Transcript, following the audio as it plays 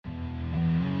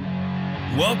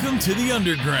Welcome to the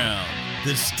Underground,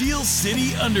 the Steel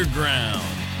City Underground,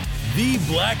 the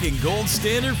black and gold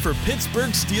standard for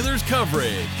Pittsburgh Steelers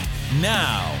coverage.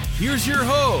 Now, here's your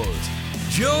host,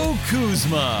 Joe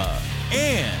Kuzma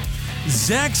and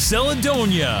Zach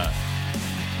Celadonia.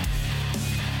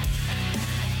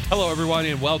 Hello, everyone,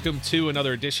 and welcome to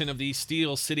another edition of the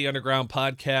Steel City Underground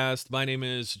podcast. My name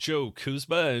is Joe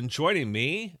Kuzma, and joining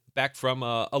me, back from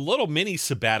a little mini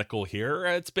sabbatical here.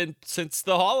 It's been since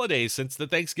the holidays, since the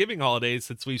Thanksgiving holidays,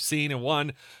 since we've seen and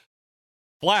won.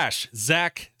 Flash,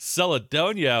 Zach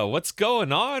Celadonia, what's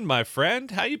going on, my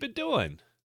friend? How you been doing?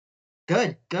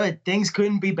 Good. Things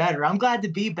couldn't be better. I'm glad to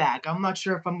be back. I'm not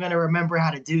sure if I'm going to remember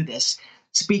how to do this.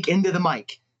 Speak into the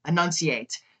mic,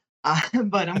 enunciate.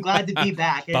 But I'm glad to be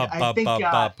back. I think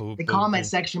the comment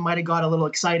section might have got a little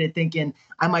excited thinking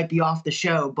I might be off the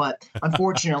show, but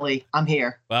unfortunately, I'm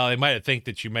here. Well, they might have think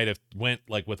that you might have went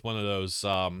like with one of those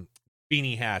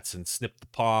beanie hats and snipped the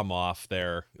palm off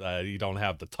there. You don't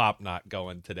have the top knot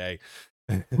going today.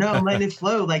 No, I'm letting it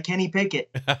flow like Kenny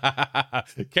Pickett.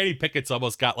 Kenny Pickett's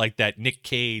almost got like that Nick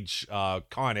Cage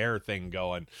Con Air thing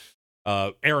going.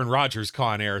 Aaron Rodgers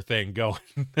Con Air thing going.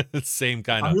 Same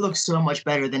kind of. He looks so much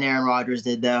better than Aaron Rodgers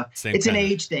did, though. It's an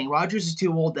age thing. Rodgers is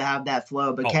too old to have that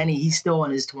flow, but Kenny, he's still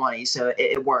in his 20s, so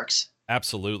it works.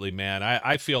 Absolutely, man.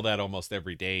 I feel that almost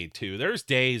every day too. There's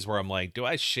days where I'm like, do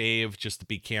I shave just to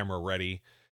be camera ready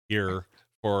here?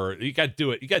 Or you got to do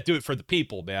it. You got to do it for the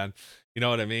people, man. You know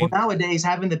what I mean? Well, nowadays,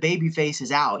 having the baby face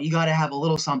is out. You got to have a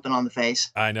little something on the face.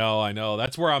 I know.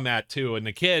 That's where I'm at, too. And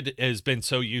the kid has been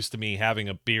so used to me having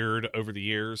a beard over the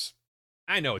years.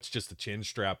 I know it's just a chin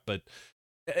strap, but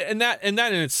and that in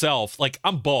itself, like,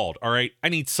 I'm bald, all right? I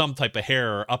need some type of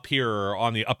hair up here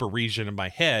on the upper region of my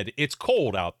head. It's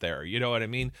cold out there, you know what I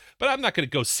mean? But I'm not going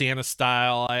to go Santa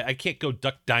style. I can't go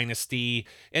Duck Dynasty.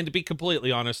 And to be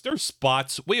completely honest, there's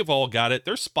spots. We have all got it.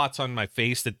 There's spots on my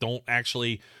face that don't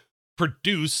actually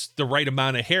produce the right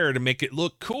amount of hair to make it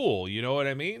look cool, you know what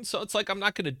I mean? So it's like I'm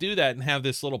not going to do that and have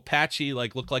this little patchy,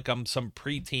 like, look like I'm some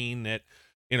preteen that,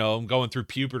 you know, I'm going through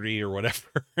puberty or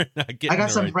whatever. I got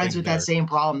some friends with that same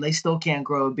problem. They still can't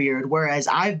grow a beard, whereas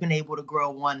I've been able to grow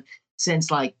one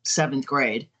since like 7th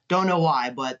grade. Don't know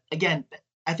why, but again,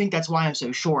 I think that's why I'm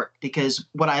so short, because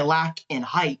what I lack in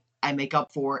height, I make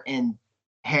up for in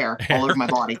hair all over my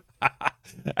body.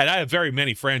 And I have very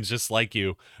many friends just like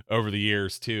you over the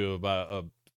years too. About a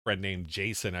friend named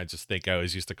Jason, I just think I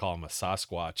always used to call him a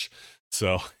Sasquatch.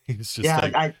 So he's just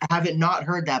like, I haven't not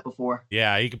heard that before.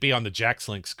 Yeah, he could be on the Jax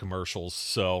Links commercials.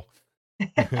 So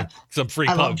some free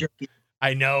I love jerky.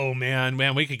 I know, man,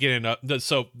 we could get into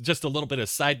so just a little bit of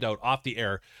side note off the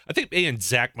air. I think me and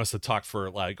Zach must have talked for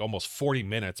like almost 40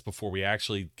 minutes before we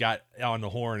actually got on the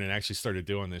horn and actually started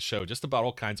doing this show, just about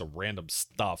all kinds of random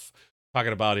stuff.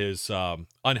 Talking about his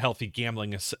unhealthy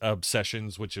gambling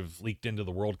obsessions, which have leaked into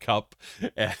the World Cup,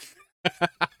 and,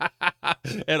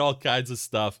 and all kinds of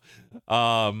stuff.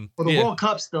 Well, the World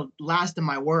Cup's the last of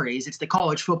my worries. It's the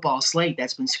college football slate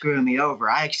that's been screwing me over.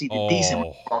 I actually did decent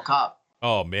with the World Cup.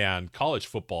 Oh, man. College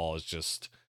football is just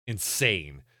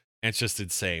insane. It's just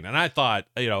insane. And I thought,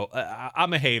 you know,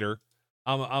 I'm a hater.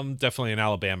 I'm definitely an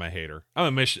Alabama hater.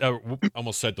 I'm a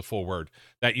almost said the full word.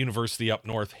 That University up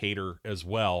north hater as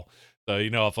well. So,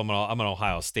 you know, if I'm an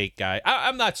Ohio State guy,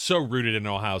 I'm not so rooted in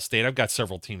Ohio State. I've got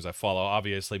several teams I follow.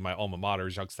 Obviously, my alma mater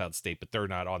is Youngstown State, but they're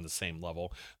not on the same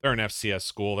level. They're an FCS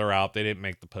school. They're out. They didn't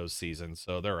make the postseason,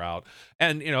 so they're out.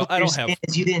 And, you know, I don't have.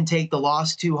 You didn't take the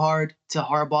loss too hard to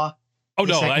Harbaugh. Oh,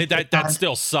 no, that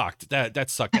still sucked. That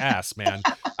sucked ass, man.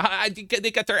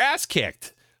 They got their ass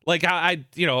kicked. Like I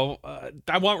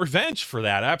want revenge for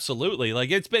that. Absolutely. Like,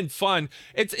 it's been fun.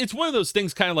 It's one of those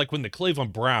things, kind of like when the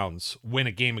Cleveland Browns win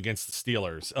a game against the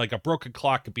Steelers. Like, a broken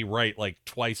clock could be right like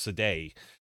twice a day,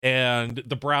 and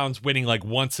the Browns winning like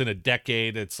once in a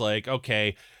decade. It's like,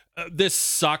 okay, this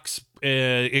sucks.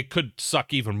 It could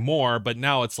suck even more, but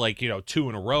now it's like, you know, 2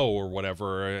 in a row or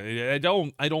whatever. That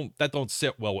don't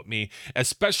sit well with me,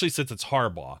 especially since it's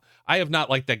Harbaugh. I have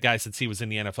not liked that guy since he was in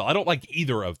the NFL. I don't like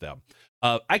either of them.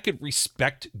 I could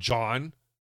respect John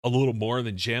a little more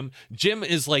than Jim. Jim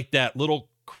is like that little.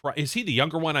 Is he the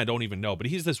younger one? I don't even know, but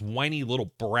he's this whiny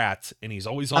little brat, and he's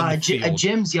always on the field.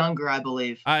 Jim's younger, I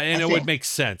believe. And it would make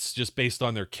sense just based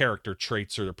on their character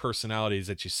traits or their personalities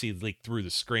that you see leak through the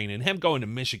screen. And him going to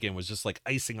Michigan was just like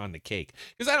icing on the cake,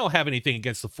 because I don't have anything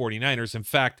against the 49ers. In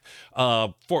fact,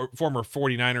 former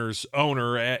 49ers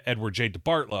owner Edward J.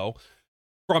 DeBartolo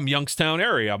from Youngstown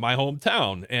area, my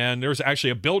hometown. And there's actually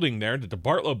a building there. The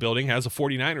Bartlow building has a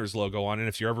 49ers logo on it.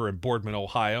 If you're ever in Boardman,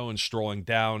 Ohio, and strolling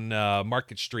down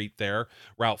Market Street there,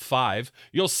 Route 5,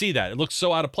 you'll see that. It looks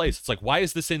so out of place. It's like, why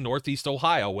is this in Northeast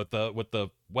Ohio with the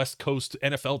West Coast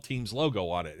NFL team's logo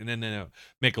on it? And then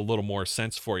make a little more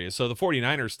sense for you. So the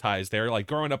 49ers ties there, like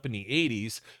growing up in the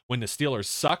 80s when the Steelers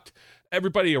sucked,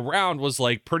 everybody around was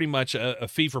like pretty much a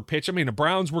fever pitch. I mean, the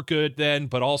Browns were good then,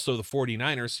 but also the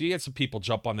 49ers. So you had some people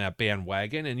jump on that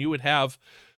bandwagon, and you would have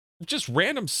just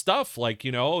random stuff like,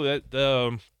 that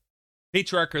the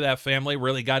patriarch of that family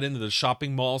really got into the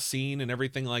shopping mall scene and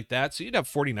everything like that. So you'd have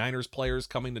 49ers players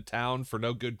coming to town for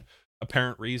no good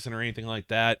apparent reason or anything like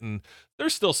that. And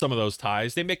there's still some of those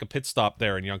ties. They make a pit stop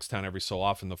there in Youngstown every so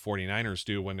often. The 49ers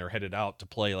do when they're headed out to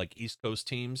play like East Coast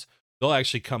teams. They'll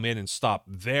actually come in and stop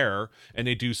there, and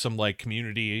they do some like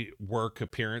community work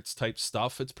appearance type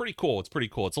stuff. It's pretty cool.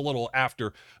 It's a little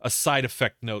after a side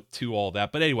effect note to all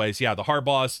that. But anyways, yeah, the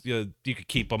Harbaughs, you could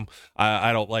keep them.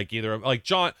 I don't like either. Like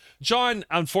John,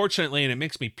 unfortunately, and it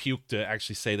makes me puke to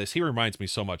actually say this, he reminds me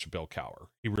so much of Bill Cowher.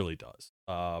 He really does.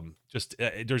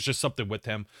 There's just something with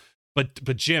him.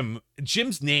 But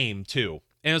Jim's name too.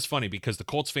 And it's funny because the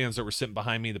Colts fans that were sitting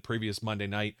behind me the previous Monday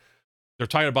night, they're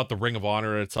talking about the Ring of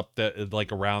Honor. It's up there,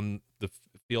 like around the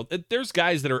field. There's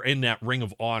guys that are in that Ring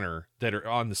of Honor that are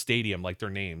on the stadium, like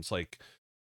their names. Like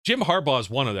Jim Harbaugh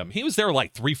is one of them. He was there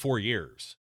like 3-4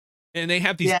 years, and they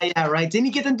have these. Yeah, right. Didn't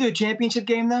he get them to a championship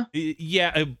game though?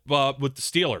 Yeah, with the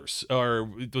Steelers,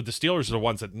 the Steelers are the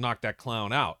ones that knocked that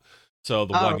clown out. So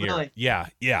the 1 year, really?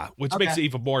 yeah, which makes it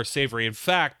even more savory. In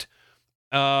fact,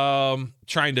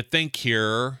 trying to think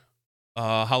here.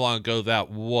 How long ago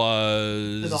that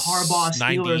was? The Harbaugh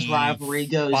Steelers rivalry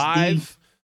goes deep.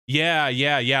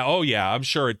 Yeah. Oh yeah, I'm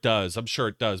sure it does.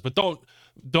 But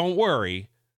don't worry.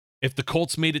 If the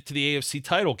Colts made it to the AFC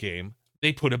title game,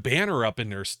 they put a banner up in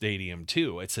their stadium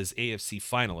too. It says AFC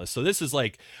finalists. So this is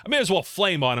like, I may as well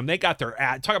flame on them. They got their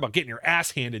talk about getting your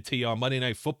ass handed to you on Monday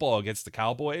Night Football against the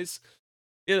Cowboys.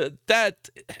 That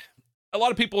a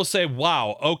lot of people will say,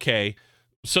 wow, okay.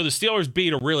 So the Steelers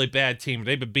beat a really bad team.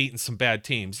 They've been beating some bad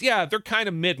teams. Yeah, they're kind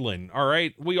of middling, all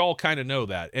right? We all kind of know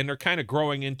that. And they're kind of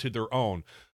growing into their own.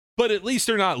 But at least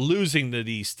they're not losing to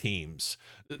these teams.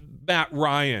 Matt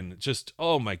Ryan, just,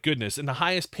 oh my goodness. And the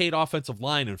highest paid offensive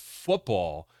line in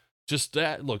football, just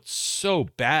that looked so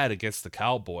bad against the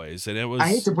Cowboys. And it was... I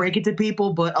hate to break it to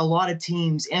people, but a lot of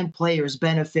teams and players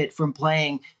benefit from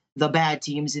playing the bad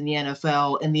teams in the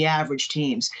NFL and the average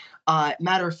teams.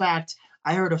 Matter of fact,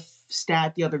 I heard a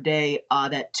stat the other day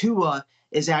that Tua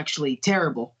is actually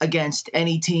terrible against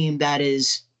any team that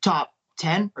is top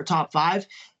 10 or top 5.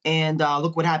 And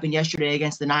look what happened yesterday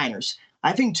against the Niners.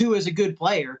 I think Tua is a good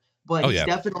player, but he's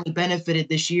definitely benefited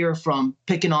this year from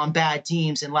picking on bad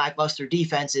teams and lackluster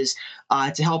defenses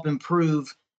to help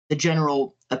improve the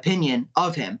general opinion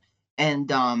of him.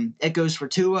 And it goes for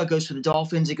Tua, it goes for the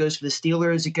Dolphins, it goes for the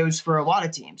Steelers, it goes for a lot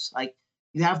of teams. Like,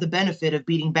 you have the benefit of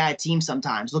beating bad teams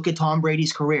sometimes. Look at Tom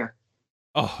Brady's career.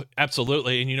 Oh,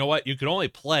 absolutely. And you know what? You can only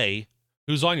play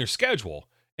who's on your schedule.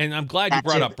 And I'm glad you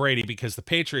brought up Brady because the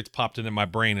Patriots popped into my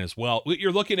brain as well.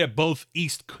 You're looking at both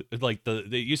East, like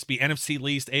they used to be NFC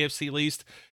least, AFC least,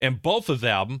 and both of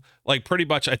them, like pretty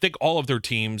much, I think all of their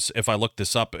teams, if I look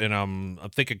this up and I'm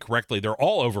thinking correctly, they're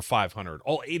all over 500.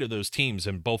 All 8 of those teams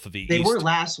in both of the East were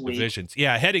last week. Divisions.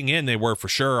 Yeah, heading in, they were for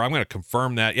sure. I'm going to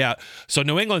confirm that. Yeah. So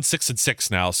New England's 6-6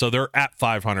 now. So they're at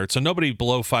 500. So nobody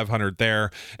below 500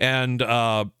 there. And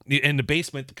in the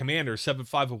basement, the Commanders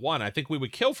 7-5-1. I think we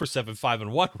would kill for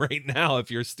 7-5-1 right now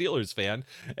if you're a Steelers fan.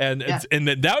 And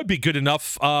that would be good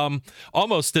enough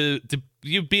almost to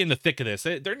you be in the thick of this.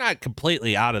 They're not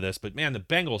completely out of this, but man, the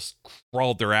Bengals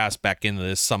crawled their ass back into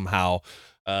this somehow.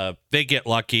 They get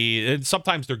lucky, and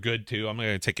sometimes they're good too. I'm not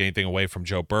going to take anything away from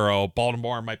Joe Burrow.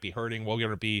 Baltimore might be hurting. We're going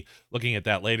to be looking at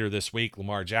that later this week.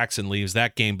 Lamar Jackson leaves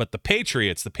that game, but the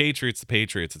Patriots at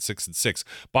 6-6,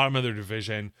 bottom of their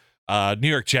division. New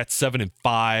York Jets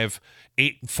 7-5,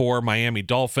 8-4 Miami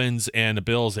Dolphins, and the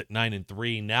Bills at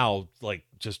 9-3. Now, like,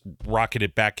 just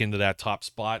rocketed back into that top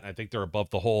spot. I think they're above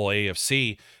the whole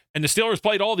AFC. And the Steelers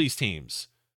played all these teams.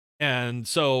 And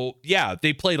so, yeah,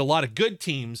 they played a lot of good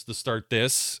teams to start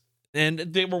this, and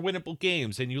they were winnable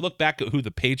games. And you look back at who the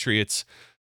Patriots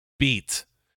beat,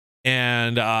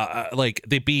 and like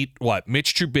they beat what?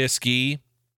 Mitch Trubisky.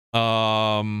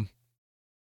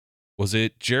 Was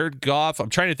it Jared Goff? I'm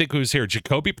trying to think who's here.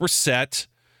 Jacoby Brissett,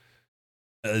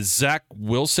 Zach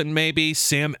Wilson, maybe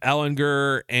Sam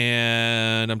Ellinger,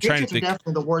 and I'm trying to think.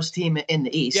 Definitely the worst team in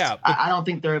the East. Yeah, I don't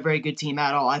think they're a very good team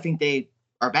at all. I think they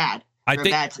are bad. They're a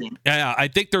bad team. Yeah, I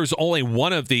think there's only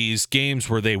one of these games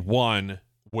where they won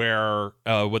where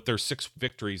with their 6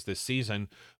 victories this season,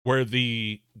 where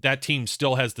that team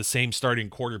still has the same starting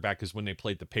quarterback as when they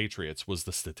played the Patriots was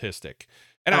the statistic.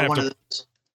 And I have to,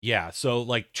 yeah, so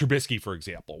like Trubisky, for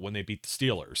example, when they beat the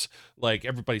Steelers, like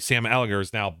everybody, Sam Ehlinger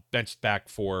is now benched back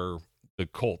for the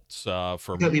Colts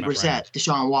for Jacoby Brissett,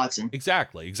 Deshaun Watson.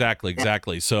 Exactly.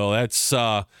 So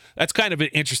that's kind of an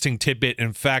interesting tidbit.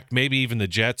 In fact, maybe even the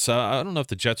Jets. I don't know if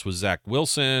the Jets was Zach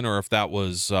Wilson or if that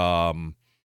was Flacco.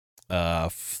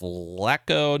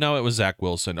 No, it was Zach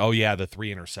Wilson. Oh yeah, the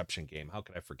 3 interception game. How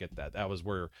could I forget that? That was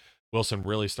where Wilson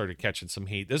really started catching some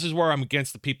heat. This is where I'm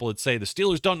against the people that say the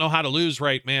Steelers don't know how to lose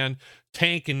right, man.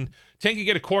 Tank and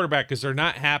get a quarterback because they're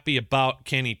not happy about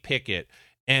Kenny Pickett.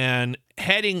 And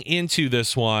heading into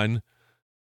this one,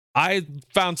 I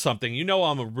found something. You know,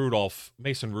 I'm a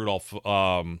Mason Rudolph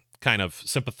kind of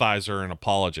sympathizer and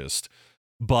apologist,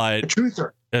 but a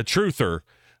truther.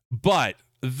 But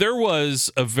there was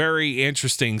a very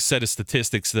interesting set of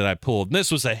statistics that I pulled. And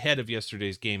this was ahead of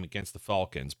yesterday's game against the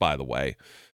Falcons, by the way.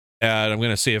 And I'm going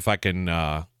to see if I can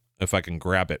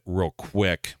grab it real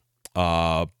quick.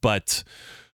 But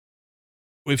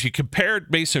if you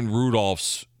compared Mason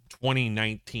Rudolph's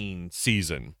 2019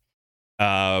 season,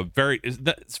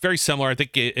 it's very similar. I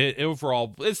think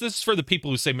overall, this is for the people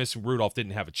who say Mason Rudolph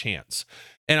didn't have a chance.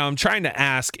 And I'm trying to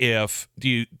ask if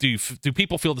do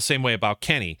people feel the same way about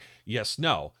Kenny? Yes,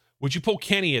 no. Would you pull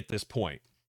Kenny at this point?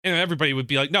 And everybody would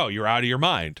be like, no, you're out of your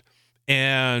mind.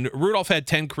 And Rudolph had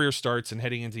 10 career starts, and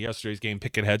heading into yesterday's game,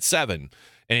 Pickett had 7.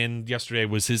 And yesterday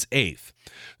was his 8th.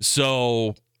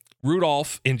 So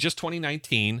Rudolph in just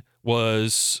 2019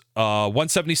 was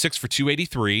 176 for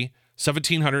 283,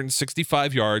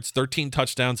 1,765 yards, 13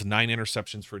 touchdowns, and 9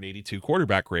 interceptions for an 82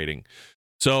 quarterback rating.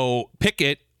 So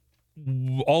Pickett,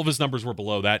 all of his numbers were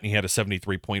below that, and he had a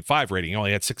 73.5 rating. He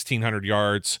only had 1,600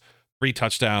 yards, 3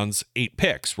 touchdowns, 8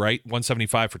 picks, right?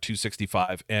 175 for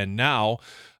 265. And now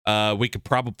we could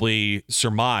probably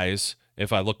surmise,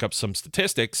 if I look up some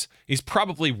statistics, he's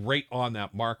probably right on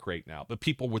that mark right now. But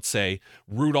people would say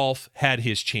Rudolph had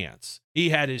his chance. He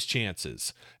had his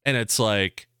chances. And it's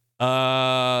like,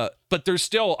 but there's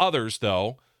still others,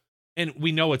 though. And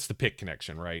we know it's the Pitt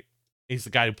connection, right? He's the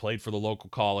guy who played for the local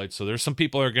college. So there's some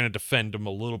people that are going to defend him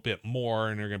a little bit more,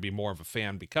 and they're going to be more of a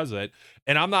fan because of it.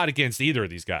 And I'm not against either of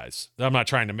these guys. I'm not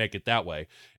trying to make it that way.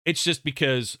 It's just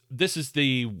because this is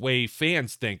the way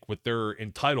fans think with their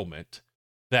entitlement,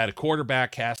 that a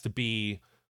quarterback has to be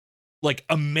like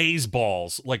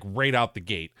amazeballs, like right out the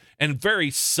gate. And very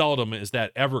seldom is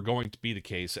that ever going to be the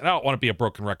case. And I don't want to be a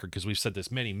broken record because we've said this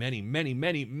many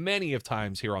of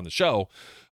times here on the show.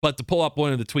 But to pull up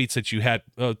one of the tweets that you had,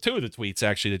 2 of the tweets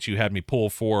actually that you had me pull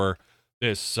for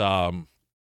this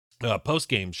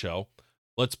post-game show.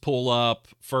 Let's pull up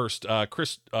first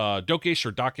Chris Dokish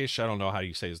or Dokish. I don't know how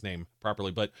you say his name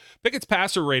properly, but Pickett's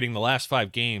passer rating the last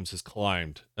 5 games has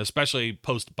climbed, especially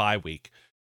post-bye week.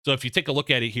 So if you take a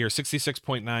look at it here,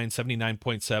 66.9, 79.7,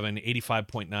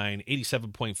 85.9,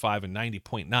 87.5, and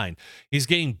 90.9. He's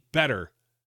getting better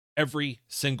every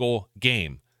single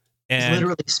game. And he's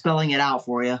literally spelling it out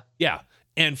for you. Yeah.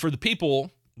 And for the people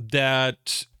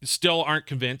that still aren't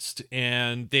convinced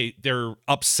and they're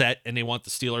upset and they want the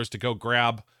Steelers to go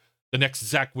grab the next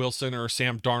Zach Wilson or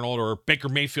Sam Darnold, or Baker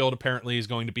Mayfield apparently is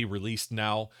going to be released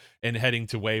now and heading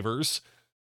to waivers.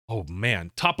 Oh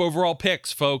man, top overall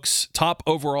picks, folks. Top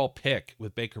overall pick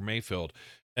with Baker Mayfield.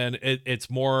 And it's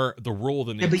more the rule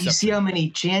than the exception. But you see how many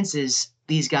chances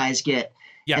these guys get.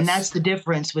 Yes. And that's the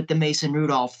difference with the Mason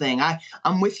Rudolph thing.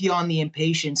 I'm with you on the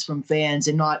impatience from fans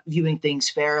and not viewing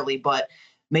things fairly, but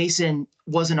Mason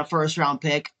wasn't a first-round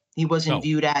pick. He wasn't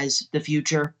viewed as the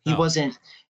future. He wasn't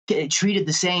treated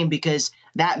the same because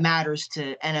that matters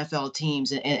to NFL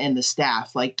teams and the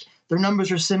staff. Like, their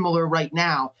numbers are similar right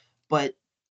now, but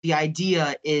the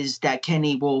idea is that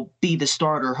Kenny will be the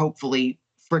starter, hopefully,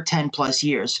 for 10-plus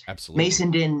years. Absolutely.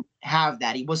 Mason didn't have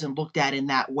that. He wasn't looked at in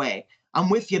that way. I'm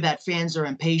with you that fans are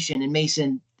impatient, and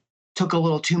Mason took a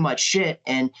little too much shit,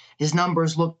 and his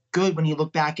numbers look good when you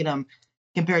look back at him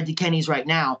compared to Kenny's right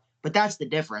now. But that's the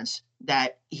difference,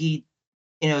 that he,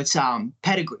 it's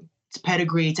pedigree. It's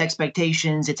pedigree, it's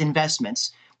expectations, it's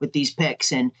investments with these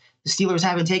picks. And the Steelers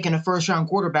haven't taken a first-round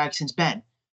quarterback since Ben.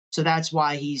 So that's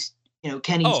why he's,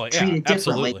 Kenny's treated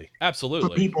differently. Absolutely.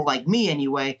 For people like me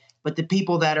anyway, but the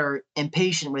people that are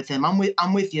impatient with him,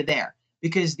 I'm with you there,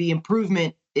 because the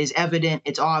improvement is evident,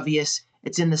 it's obvious,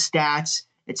 it's in the stats,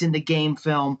 it's in the game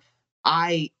film.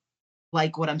 I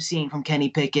like what I'm seeing from Kenny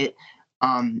Pickett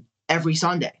every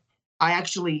Sunday. I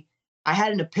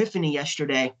had an epiphany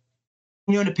yesterday.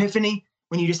 An epiphany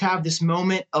when you just have this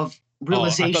moment of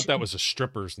realization. Oh, I thought that was a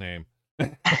stripper's name.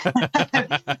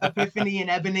 Epiphany and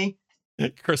Ebony.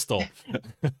 Crystal.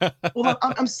 Well,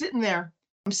 I'm sitting there.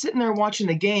 I'm sitting there watching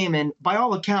the game, and by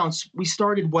all accounts, we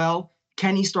started well.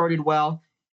 Kenny started well,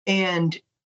 and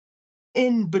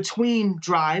in between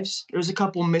drives, there's a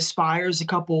couple misfires, a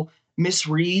couple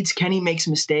misreads. Kenny makes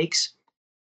mistakes,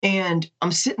 and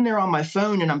I'm sitting there on my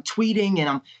phone, and I'm tweeting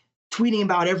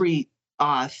about every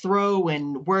throw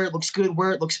and where it looks good,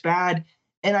 where it looks bad,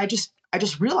 and I just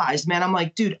realized, man, I'm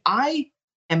like, dude, I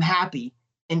am happy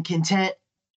and content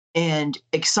and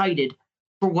excited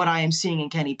for what I am seeing in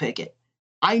Kenny Pickett.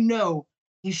 I know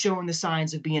he's showing the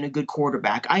signs of being a good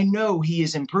quarterback. I know he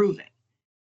is improving.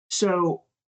 So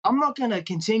I'm not going to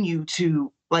continue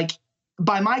to, like,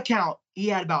 by my count, he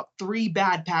had about 3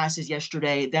 bad passes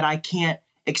yesterday that I can't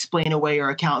explain away or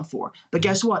account for. But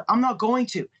guess what? I'm not going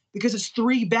to, because it's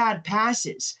 3 bad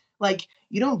passes. Like,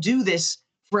 you don't do this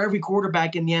for every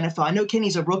quarterback in the NFL. I know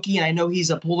Kenny's a rookie, and I know he's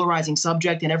a polarizing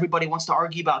subject, and everybody wants to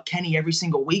argue about Kenny every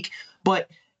single week. But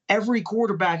every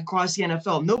quarterback across the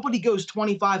NFL, nobody goes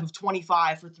 25 of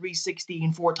 25 for 360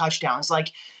 and 4 touchdowns.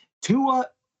 Like Tua,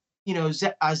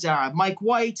 Mike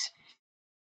White,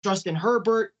 Justin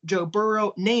Herbert, Joe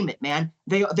Burrow, name it, man.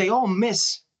 They all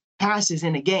miss passes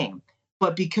in a game.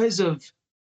 But because of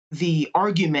the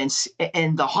arguments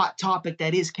and the hot topic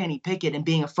that is Kenny Pickett and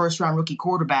being a first-round rookie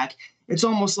quarterback, it's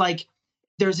almost like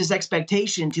there's this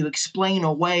expectation to explain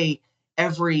away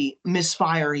every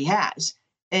misfire he has.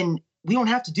 And we don't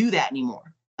have to do that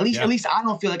anymore. At least I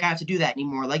don't feel like I have to do that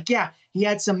anymore. Like, yeah, he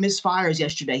had some misfires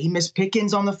yesterday. He missed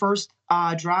Pickens on the first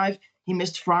drive. He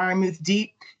missed Freiermuth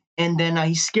deep. And then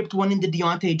he skipped one into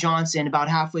Deontay Johnson about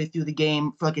halfway through the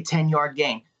game for like a 10-yard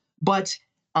gain. But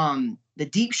the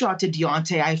deep shot to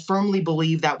Deontay, I firmly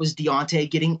believe that was Deontay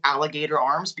getting alligator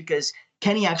arms, because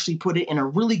Kenny actually put it in a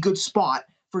really good spot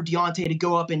for Deontay to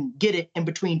go up and get it in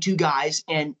between 2 guys,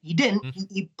 and he didn't.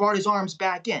 He brought his arms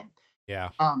back in. Yeah.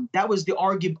 That was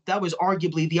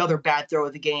arguably the other bad throw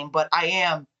of the game, but I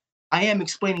am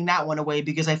explaining that one away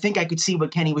because I think I could see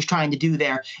what Kenny was trying to do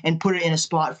there and put it in a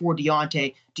spot for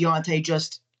Deontay. Deontay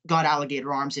just got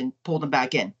alligator arms and pulled him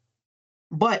back in.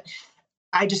 But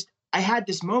I had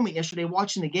this moment yesterday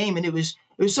watching the game, and it was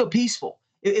so peaceful.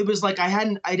 It was like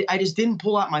I just didn't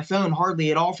pull out my phone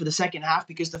hardly at all for the second half,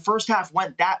 because the first half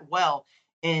went that well,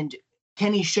 and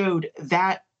Kenny showed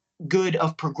that good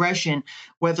of progression,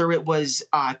 whether it was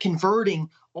converting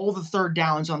all the third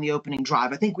downs on the opening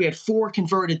drive. I think we had 4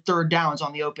 converted third downs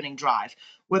on the opening drive.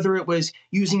 Whether it was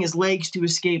using his legs to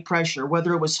escape pressure,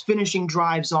 whether it was finishing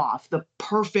drives off, the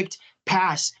perfect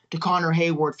pass to Connor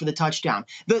Hayward for the touchdown.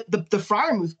 The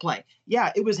Freiermuth play,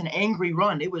 yeah, it was an angry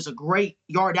run. It was a great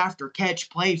yard after catch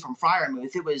play from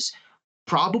Freiermuth. It was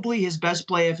probably his best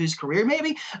play of his career,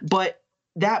 maybe, but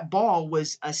that ball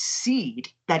was a seed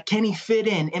that Kenny fit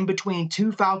in between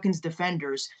 2 Falcons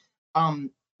defenders,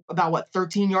 about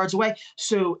 13 yards away.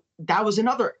 So that was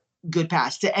another good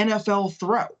pass to NFL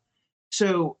throw.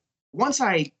 So once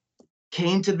I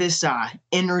came to this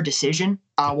inner decision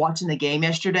watching the game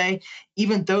yesterday,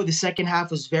 even though the second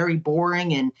half was very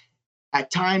boring and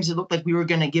at times it looked like we were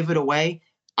going to give it away,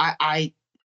 I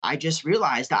just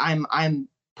realized I'm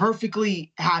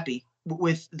perfectly happy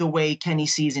with the way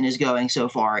Kenny's season is going so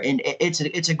far, and it's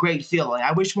a great feeling.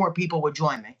 I wish more people would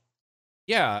join me.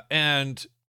 Yeah, and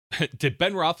did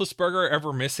Ben Roethlisberger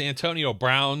ever miss Antonio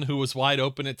Brown, who was wide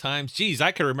open at times? Geez,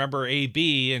 I can remember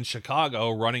AB in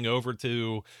Chicago running over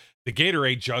to the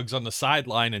Gatorade jugs on the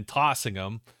sideline and tossing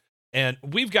them. And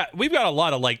we've got a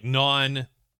lot of like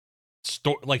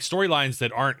storylines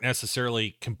that aren't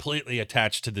necessarily completely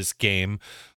attached to this game.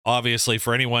 Obviously,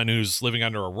 for anyone who's living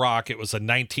under a rock, it was a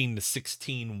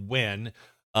 19-16 win.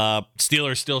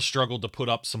 Steelers still struggled to put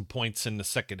up some points in the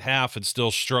second half and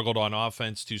still struggled on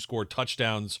offense to score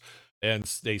touchdowns, and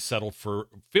they settled for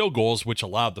field goals, which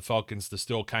allowed the Falcons to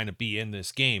still kind of be in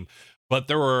this game. But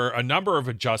there were a number of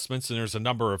adjustments, and there's a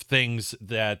number of things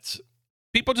that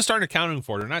people just aren't accounting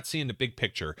for. They're not seeing the big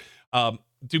picture.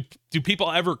 Do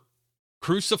people ever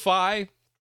crucify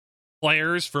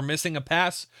players for missing a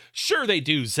pass? Sure they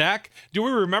do, Zach. Do we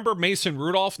remember Mason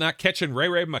Rudolph not catching Ray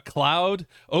McCloud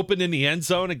open in the end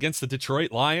zone against the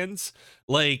Detroit Lions?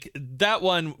 Like, that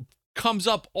one comes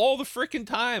up all the freaking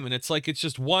time, and it's like it's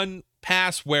just one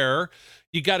pass where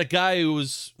you got a guy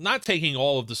who's not taking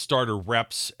all of the starter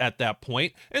reps at that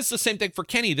point. And it's the same thing for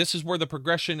Kenny. This is where the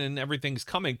progression and everything's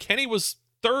coming. Kenny was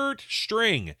 3rd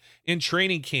string in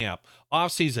training camp,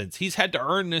 off seasons. He's had to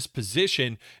earn this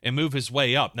position and move his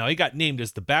way up. Now, he got named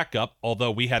as the backup,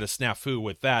 although we had a snafu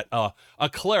with that, a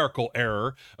clerical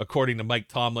error, according to Mike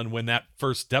Tomlin, when that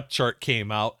first depth chart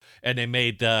came out, and they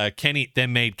made Kenny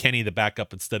the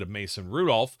backup instead of Mason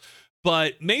Rudolph.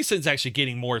 But Mason's actually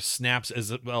getting more snaps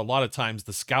as a lot of times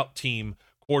the scout team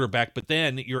quarterback, but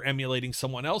then you're emulating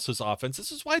someone else's offense.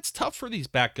 This is why it's tough for these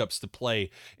backups to play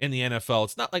in the NFL.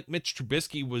 It's not like Mitch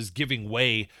Trubisky was giving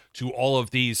way to all of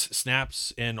these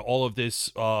snaps and all of this,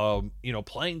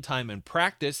 playing time and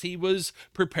practice. He was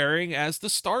preparing as the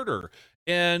starter,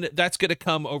 and that's going to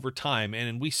come over time.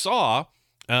 And we saw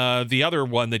the other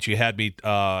one that you had me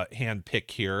hand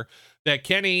pick here, that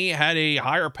Kenny had a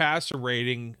higher passer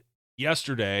rating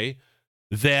yesterday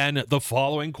than the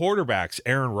following quarterbacks: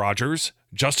 Aaron Rodgers,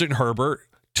 Justin Herbert,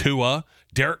 Tua,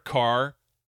 Derek Carr,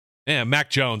 and Mac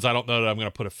Jones. I don't know that I'm going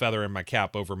to put a feather in my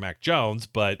cap over Mac Jones,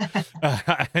 but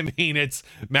I mean, it's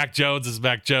Mac Jones is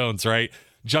Mac Jones, right?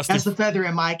 That's the feather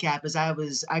in my cap, is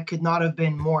I could not have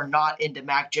been more not into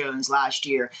Mac Jones last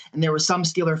year. And there were some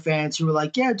Steeler fans who were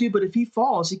like, yeah, dude, but if he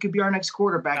falls, he could be our next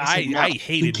quarterback. I said, no, I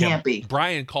hated he him. Can't be.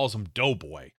 Brian calls him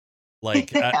Doughboy.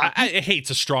 Like, I hate's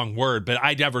a strong word, but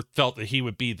I never felt that he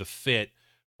would be the fit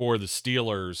for the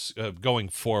Steelers going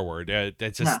forward.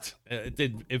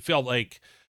 It felt like,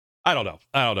 I don't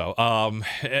know.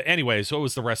 Anyways, what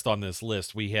was the rest on this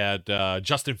list? We had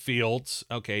Justin Fields.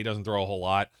 Okay, he doesn't throw a whole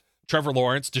lot. Trevor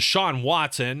Lawrence, Deshaun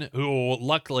Watson, who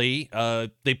luckily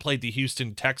they played the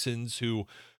Houston Texans, who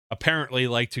apparently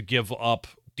like to give up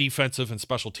defensive and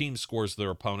special team scores to their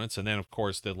opponents. And then, of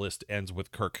course, the list ends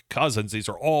with Kirk Cousins. These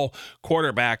are all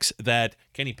quarterbacks that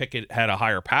Kenny Pickett had a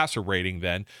higher passer rating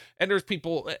than. And there's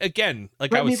people, again,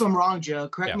 like Correct me if I'm wrong, Joe.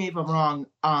 Correct me if I'm wrong.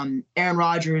 Aaron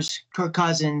Rodgers, Kirk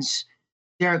Cousins,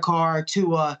 Derek Carr,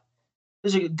 Tua.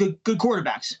 Those are good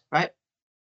quarterbacks, right?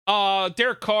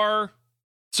 Derek Carr,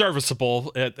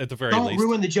 serviceable at the very least. Don't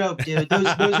ruin the joke, dude. Those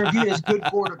are viewed as good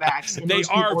quarterbacks.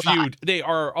 They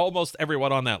are almost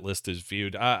everyone on that list is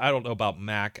viewed. I don't know about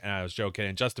Mac, and I was joking.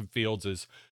 And Justin Fields is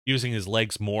using his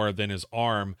legs more than his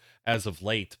arm as of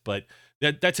late. But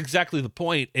that's exactly the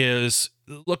point, is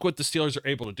look what the Steelers are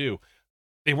able to do.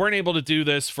 They weren't able to do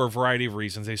this for a variety of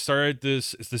reasons. They started the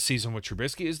season with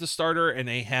Trubisky as the starter, and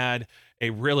they had a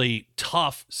really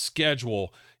tough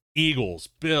schedule. Eagles,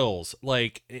 Bills,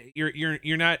 like you're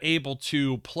not able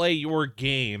to play your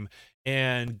game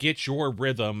and get your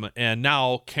rhythm. And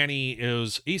now Kenny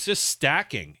he's just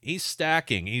stacking. He's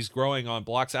stacking. He's growing on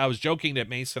blocks. I was joking that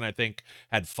Mason, I think,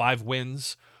 had 5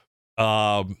 wins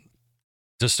to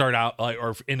start out,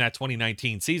 or in that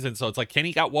 2019 season. So it's like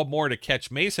Kenny got one more to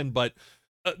catch Mason, but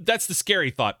that's the scary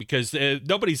thought, because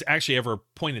nobody's actually ever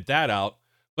pointed that out.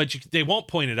 But they won't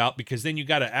point it out, because then you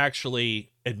got to actually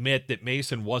admit that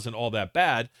Mason wasn't all that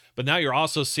bad. But now you're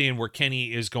also seeing where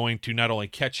Kenny is going to not only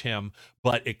catch him,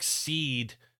 but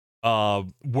exceed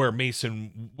where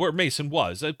Mason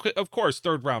was. Of course,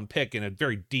 3rd round pick in a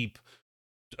very deep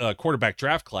quarterback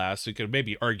draft class. You could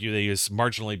maybe argue that he is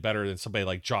marginally better than somebody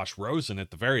like Josh Rosen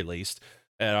at the very least.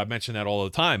 And I mention that all the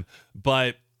time.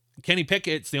 But Kenny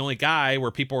Pickett's the only guy where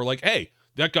people were like, hey,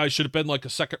 that guy should have been like a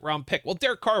 2nd round pick. Well,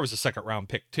 Derek Carr was a 2nd round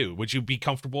pick too. Would you be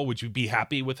comfortable? Would you be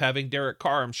happy with having Derek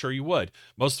Carr? I'm sure you would.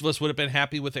 Most of us would have been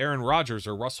happy with Aaron Rodgers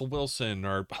or Russell Wilson,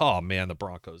 or, oh man, the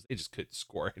Broncos, they just couldn't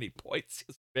score any points.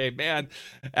 Hey, man,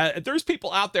 there's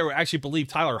people out there who actually believe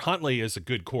Tyler Huntley is a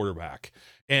good quarterback.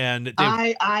 And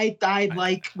I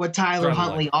like what Tyler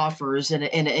Huntley offers in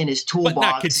his toolbox. But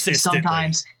not consistently.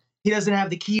 Sometimes he doesn't have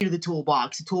the key to the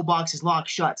toolbox. The toolbox is locked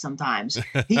shut sometimes.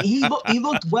 He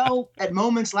looked well at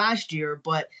moments last year,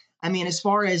 but I mean, as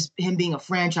far as him being a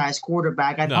franchise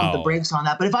quarterback, I'd pump the brakes on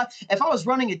that. But if I was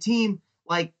running a team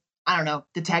like, I don't know,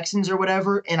 the Texans or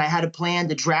whatever, and I had a plan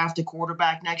to draft a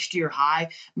quarterback next year high,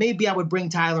 maybe I would bring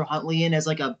Tyler Huntley in as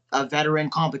like a veteran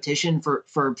competition for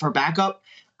backup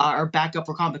or backup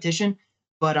for competition.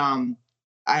 But I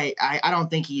don't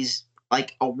think he's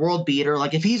like a world beater.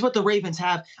 Like if he's what the Ravens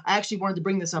have, I actually wanted to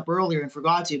bring this up earlier and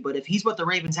forgot to, but if he's what the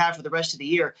Ravens have for the rest of the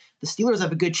year, the Steelers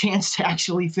have a good chance to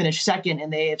actually finish 2nd in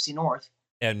the AFC North.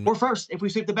 Or 1st if we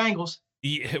sweep the Bengals.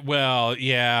 Yeah, well,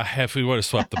 yeah, if we would have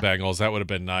swept the Bengals, that would have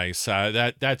been nice.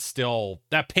 That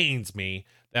pains me.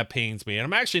 That pains me. And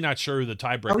I'm actually not sure who the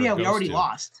tiebreaker Oh yeah, we already to.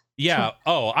 Lost. Yeah.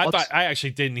 Oh, I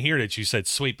actually didn't hear that you said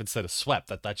sweep instead of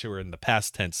swept. I thought you were in the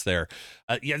past tense there.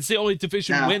 Yeah, it's the only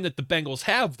division win that the Bengals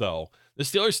have, though. The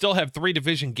Steelers still have 3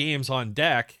 division games on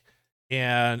deck,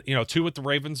 and 2 with the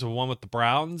Ravens and 1 with the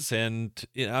Browns. And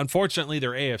unfortunately,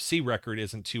 their AFC record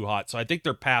isn't too hot, so I think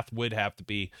their path would have to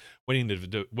be winning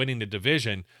the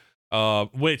division.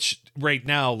 Which right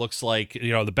now looks like,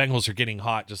 the Bengals are getting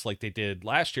hot just like they did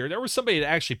last year. There was somebody that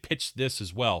actually pitched this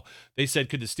as well. They said,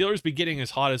 could the Steelers be getting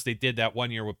as hot as they did that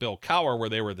one year with Bill Cowher, where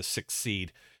they were the 6th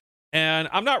seed? And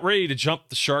I'm not ready to jump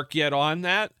the shark yet on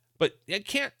that, But I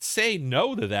can't say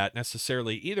no to that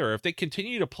necessarily either. If they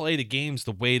continue to play the games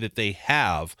the way that they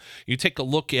have, you take a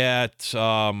look at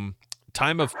time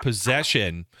of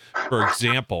possession, for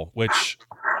example, which,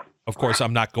 of course,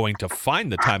 I'm not going to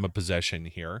find the time of possession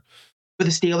here. For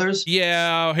the Steelers?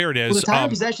 Yeah, here it is. Well, the time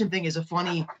of possession thing is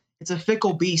it's a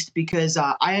fickle beast because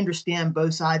I understand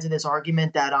both sides of this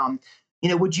argument that,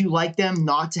 would you like them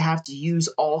not to have to use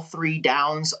all 3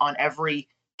 downs on every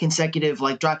consecutive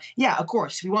drive? Yeah, of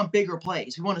course. We want bigger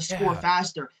plays. We want to score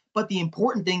faster. But the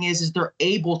important thing is they're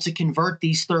able to convert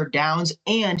these third downs,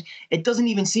 and it doesn't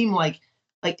even seem like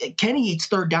Kenny eats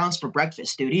third downs for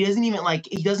breakfast, dude. He doesn't even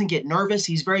he doesn't get nervous.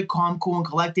 He's very calm, cool, and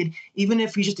collected. Even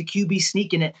if he's just a QB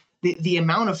sneaking it, the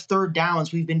amount of third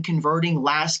downs we've been converting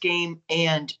last game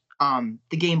and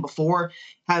the game before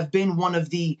have been one of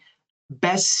the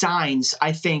best signs,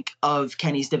 I think, of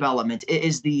Kenny's development. It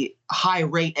is the high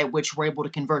rate at which we're able to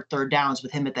convert third downs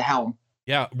with him at the helm.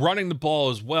 Yeah, running the ball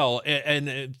as well. And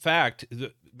in fact,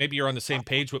 maybe you're on the same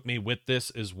page with me with this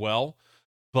as well.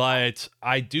 But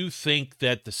I do think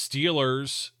that the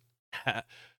Steelers,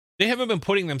 they haven't been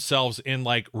putting themselves in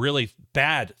really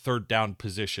bad third down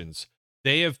positions.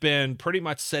 They have been pretty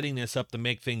much setting this up to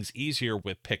make things easier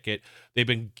with Pickett. They've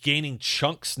been gaining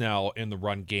chunks now in the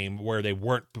run game where they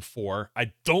weren't before.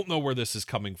 I don't know where this is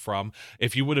coming from.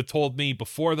 If you would have told me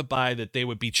before the bye that they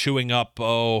would be chewing up,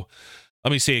 let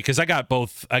me see, because I got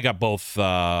both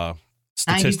statistics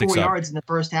 94 yards in the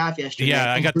first half yesterday.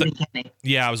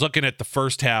 Yeah, I was looking at the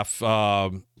first half. I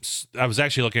was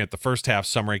actually looking at the first half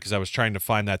summary because I was trying to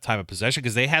find that time of possession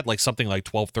because they had something like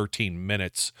 12, 13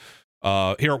 minutes.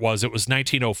 Here it was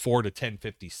 1904 to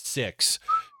 1056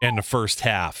 in the first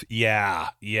half. Yeah.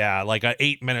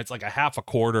 8 minutes, a half a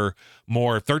quarter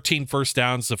more. 13 first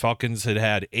downs. The Falcons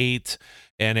had 8,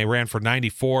 and they ran for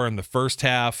 94 in the first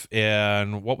half.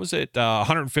 And what was it?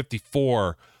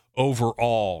 154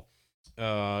 overall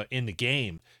in the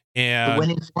game. And the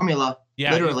winning formula.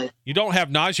 Yeah, literally. You don't have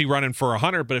Najee running for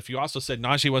 100, but if you also said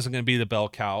Najee wasn't going to be the bell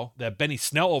cow, that Benny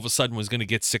Snell all of a sudden was going to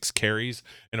get 6 carries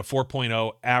and a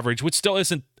 4.0 average, which still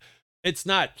isn't, it's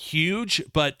not huge,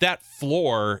 but that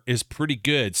floor is pretty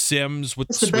good. Sims with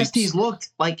it's the best he's looked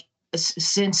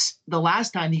since the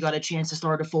last time he got a chance to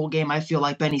start a full game. I feel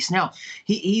like Benny Snell,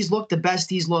 he's looked the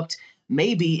best he's looked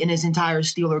maybe in his entire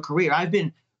Steeler career. I've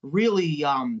been really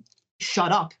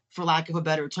shut up, for lack of a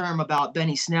better term, about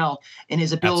Benny Snell and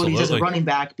his abilities as a running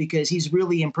back because he's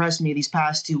really impressed me these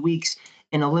past 2 weeks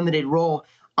in a limited role.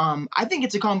 I think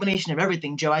it's a combination of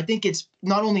everything, Joe. I think it's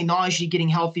not only Najee getting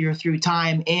healthier through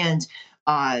time and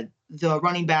the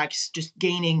running backs just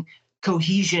gaining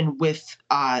cohesion with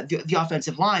the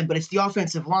offensive line, but it's the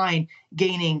offensive line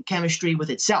gaining chemistry with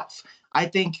itself. I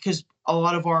think because a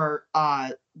lot of our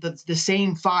the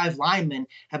same 5 linemen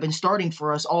have been starting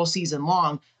for us all season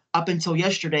long, up until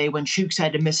yesterday when Chooks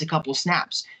had to miss a couple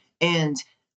snaps. And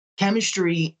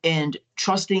chemistry and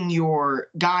trusting your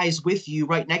guys with you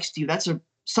right next to you, that's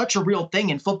such a real thing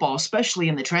in football, especially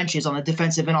in the trenches on the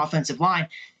defensive and offensive line.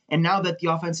 And now that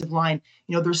the offensive line,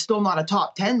 they're still not a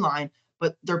top 10 line,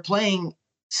 but they're playing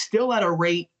still at a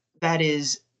rate that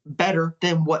is better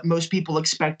than what most people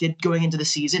expected going into the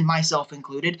season, myself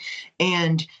included.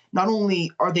 And not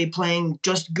only are they playing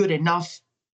just good enough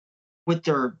with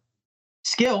their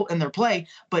skill in their play,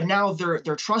 but now they're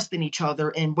trusting each other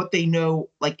and what they know,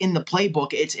 in the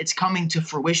playbook, it's coming to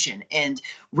fruition, and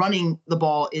running the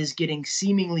ball is getting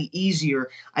seemingly easier,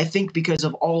 I think, because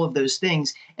of all of those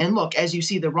things. And look, as you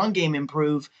see the run game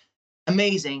improve,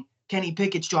 amazing. Kenny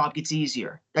Pickett's job gets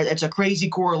easier. That's a crazy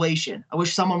correlation. I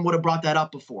wish someone would have brought that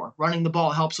up before. Running the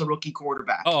ball helps a rookie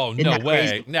quarterback. Oh, no way.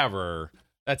 Crazy? Never.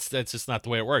 That's just not the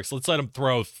way it works. Let's let him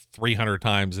throw 300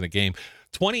 times in a game.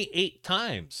 28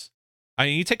 times. I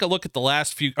mean, you take a look at the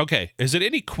last few. Okay, is it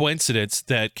any coincidence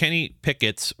that Kenny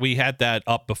Pickett, we had that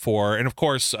up before, and of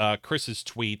course, Chris's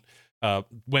tweet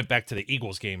went back to the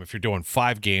Eagles game if you're doing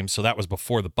 5 games, so that was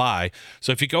before the bye.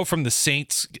 So if you go from the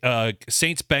Saints,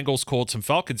 Bengals, Colts, and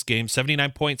Falcons game,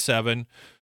 79.7,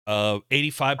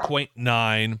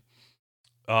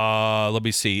 85.9, let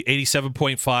me see,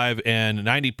 87.5, and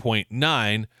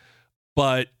 90.9,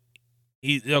 but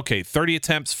 30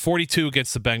 attempts, 42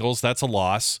 against the Bengals, that's a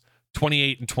loss.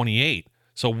 28 and 28.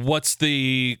 So what's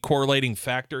the correlating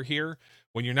factor here?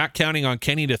 When you're not counting on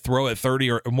Kenny to throw it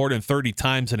 30 or more than 30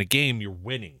 times in a game, you're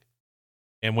winning.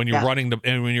 And when you're and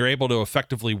when you're able to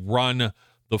effectively run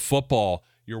the football,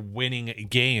 you're winning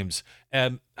games.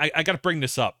 I got to bring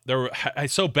this up. I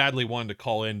so badly wanted to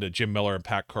call in to Jim Miller and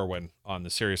Pat Kerwin on the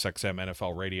SiriusXM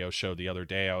NFL radio show the other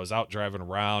day. I was out driving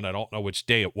around. I don't know which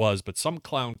day it was, but some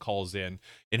clown calls in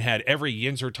and had every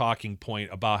Yinzer talking point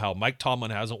about how Mike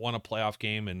Tomlin hasn't won a playoff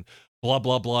game in blah,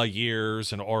 blah, blah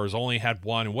years, or has only had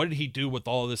one. And what did he do with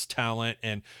all this talent?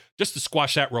 And just to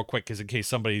squash that real quick, because in case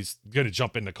somebody's going to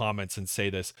jump in the comments and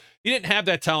say this, he didn't have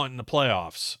that talent in the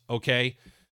playoffs, okay?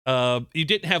 You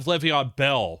didn't have Le'Veon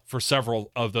Bell for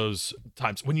several of those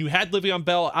times. When you had Le'Veon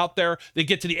Bell out there, they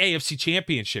get to the AFC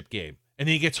Championship game, and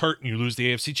then he gets hurt and you lose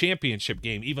the AFC Championship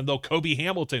game, even though Kobe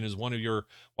Hamilton is one of your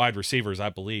wide receivers, I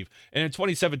believe. And in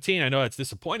 2017, I know that's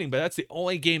disappointing, but that's the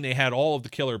only game they had all of the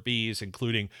killer bees,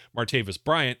 including Martavis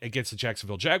Bryant, against the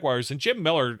Jacksonville Jaguars. And Jim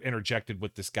Miller interjected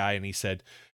with this guy, and he said,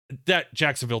 that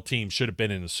Jacksonville team should have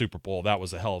been in the Super Bowl. That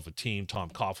was a hell of a team. Tom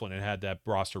Coughlin had that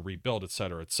roster rebuilt, et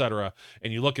cetera, et cetera.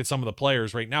 And you look at some of the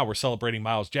players right now, we're celebrating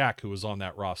Miles Jack, who was on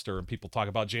that roster, and people talk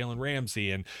about Jalen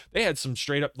Ramsey, and they had some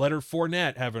straight up Leonard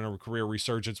Fournette having a career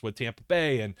resurgence with Tampa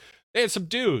Bay, and they had some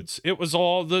dudes. It was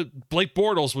all the Blake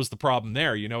Bortles was the problem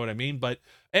there. You know what I mean?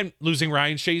 And losing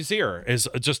Ryan Shazier is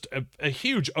just a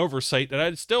huge oversight that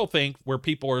I still think where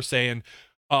people are saying,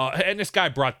 and this guy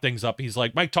brought things up. He's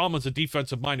like, Mike Tomlin's a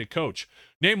defensive-minded coach.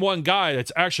 Name one guy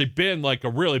that's actually been like a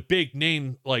really big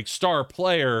name, like star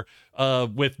player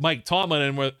with Mike Tomlin.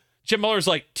 And with Jim Miller's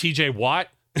like TJ Watt.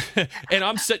 And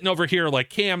I'm sitting over here like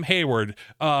Cam Hayward,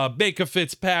 Micah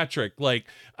Fitzpatrick. Like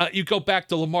you go back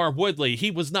to LaMarr Woodley.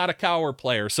 He was not a coward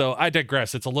player. So I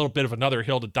digress. It's a little bit of another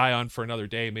hill to die on for another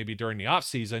day, maybe during the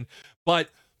offseason. But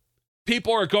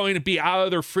people are going to be out of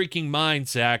their freaking mind,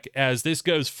 Zach, as this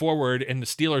goes forward and the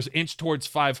Steelers inch towards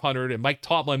 500 and Mike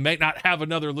Tomlin may not have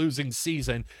another losing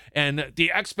season. And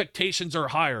the expectations are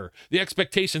higher. The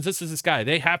expectations, this guy,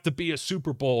 they have to be a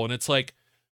Super Bowl. And it's like,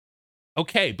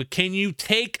 okay, but can you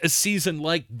take a season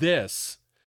like this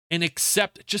and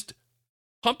just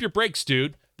pump your brakes,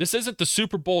 dude? This isn't the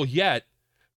Super Bowl yet,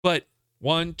 but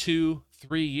 1, 2,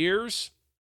 3 years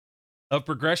of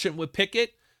progression with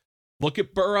Pickett. Look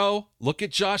at Burrow, look at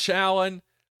Josh Allen,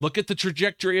 look at the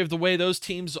trajectory of the way those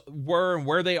teams were and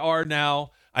where they are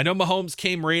now. I know Mahomes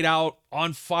came right out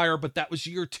on fire, but that was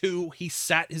year 2. He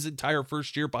sat his entire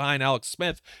first year behind Alex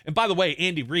Smith. And by the way,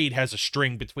 Andy Reid has a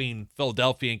string between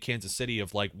Philadelphia and Kansas City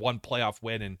of like one playoff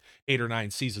win in 8 or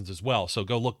 9 seasons as well. So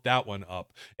go look that one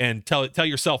up and tell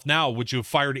yourself now, would you have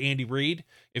fired Andy Reid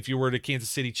if you were a Kansas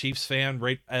City Chiefs fan?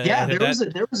 Right? Yeah,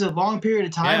 there was a long period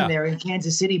of time there in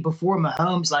Kansas City before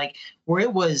Mahomes, like where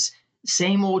it was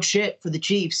same old shit for the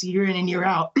Chiefs year in and year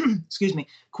out. Excuse me.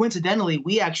 Coincidentally,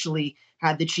 we actually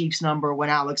had the Chiefs number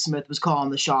when Alex Smith was calling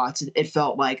the shots. It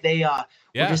felt like they were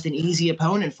just an easy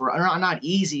opponent for, not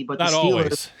easy, but not the Steelers,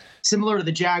 always. Similar to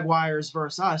the Jaguars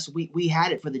versus us, we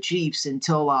had it for the Chiefs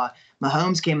until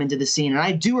Mahomes came into the scene. And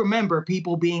I do remember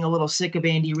people being a little sick of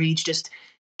Andy Reid's just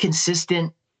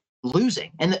consistent losing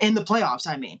and in the playoffs.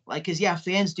 I mean, like, because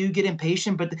fans do get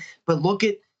impatient, but look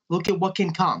at what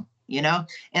can come. You know,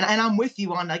 and I'm with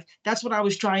you on like that's what I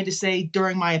was trying to say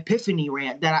during my epiphany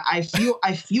rant, that I feel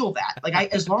that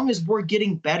like as long as we're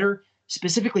getting better,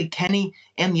 specifically Kenny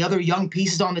and the other young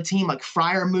pieces on the team like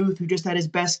Freiermuth, who just had his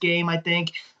best game, I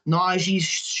think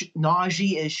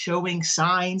Najee is showing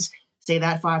signs. Say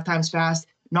that 5 times fast.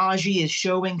 Najee is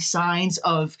showing signs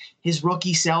of his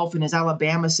rookie self and his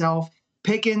Alabama self.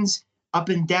 Pickens up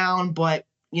and down, but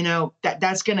you know,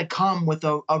 that's going to come with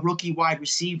a rookie wide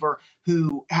receiver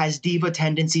who has diva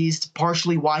tendencies,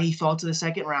 partially why he fell to the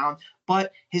second round.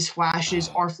 But his flashes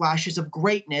are flashes of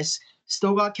greatness.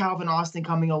 Still got Calvin Austin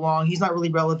coming along. He's not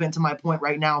really relevant to my point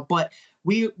right now, but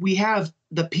we have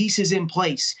the pieces in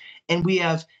place, and we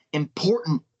have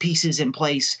important pieces in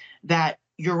place that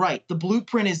you're right. The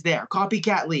blueprint is there.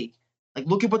 Copycat league. Like,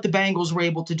 look at what the Bengals were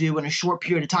able to do in a short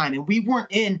period of time. And we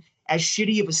weren't in as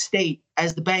shitty of a state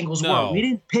as the Bengals were. We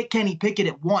didn't pick Kenny Pickett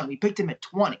at 1. We picked him at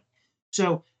 20.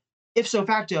 So, ipso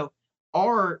facto,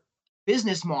 our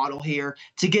business model here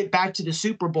to get back to the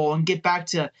Super Bowl and get back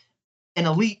to an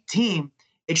elite team,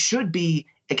 it should be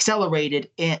accelerated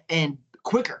and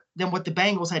quicker than what the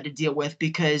Bengals had to deal with,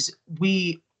 because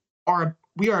we are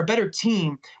a better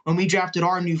team when we drafted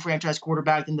our new franchise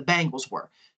quarterback than the Bengals were.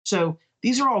 So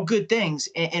these are all good things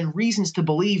and reasons to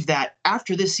believe that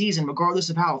after this season, regardless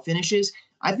of how it finishes,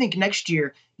 I think next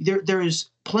year there is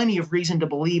plenty of reason to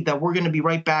believe that we're going to be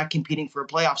right back competing for a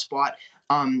playoff spot.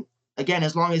 Again,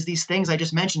 as long as these things I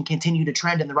just mentioned continue to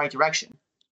trend in the right direction.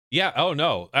 Yeah. Oh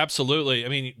no, absolutely. I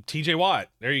mean, TJ Watt,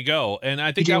 there you go. And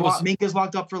I think TJ that Watt, was, Minka's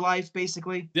locked up for life,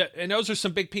 basically. yeah, and those are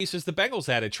some big pieces the Bengals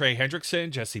added. Trey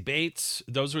Hendrickson, Jesse Bates.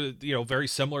 Those were, very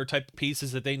similar type of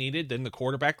pieces that they needed. Then the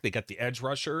quarterback, they got the edge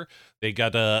rusher. They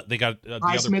got the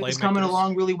other Smith is coming playmakers.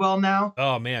 along really well now.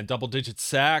 Oh man, double digit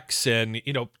sacks, and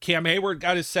Cam Hayward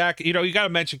got his sack. You got to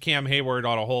mention Cam Hayward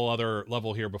on a whole other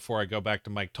level here before I go back to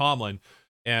Mike Tomlin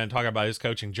and talk about his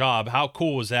coaching job. How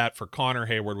cool was that for Connor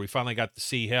Hayward? We finally got to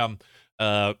see him,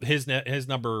 his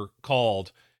number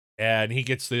called, and he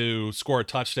gets to score a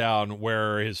touchdown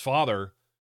where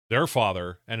their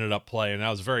father, ended up playing. That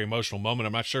was a very emotional moment.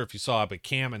 I'm not sure if you saw it, but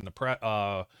Cam in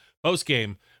the post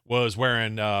game was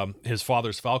wearing his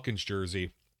father's Falcons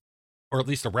jersey, or at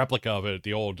least a replica of it,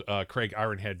 the old Craig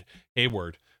Ironhead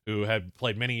Hayward, who had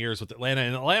played many years with Atlanta.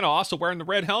 And Atlanta also wearing the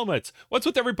red helmets. What's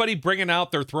with everybody bringing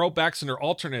out their throwbacks and their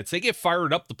alternates? They get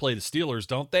fired up to play the Steelers,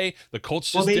 don't they? The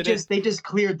Colts just they just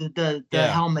cleared the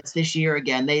helmets this year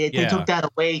again. They took that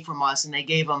away from us, and they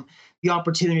gave them the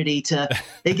opportunity to.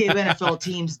 They gave NFL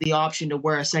teams the option to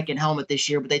wear a second helmet this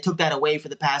year, but they took that away for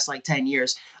the past 10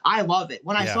 years. I love it.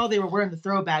 When I saw they were wearing the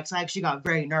throwbacks, I actually got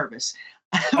very nervous.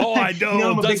 Oh, I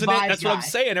know. Doesn't it? That's what I'm guy.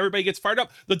 saying. Everybody gets fired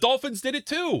up. The Dolphins did it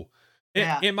too.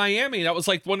 In Miami, that was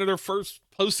one of their first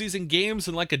postseason games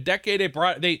in a decade.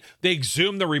 They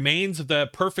exhumed the remains of the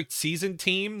perfect season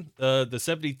team, the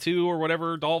 72 or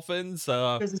whatever Dolphins.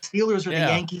 Because the Steelers are the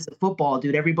Yankees of football,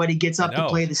 dude. Everybody gets up to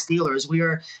play the Steelers. We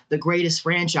are the greatest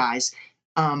franchise.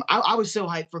 I was so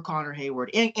hyped for Connor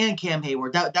Hayward and Cam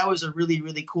Hayward. That was a really,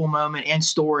 really cool moment and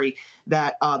story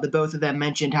that the both of them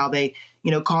mentioned how they,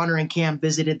 Connor and Cam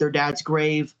visited their dad's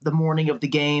grave the morning of the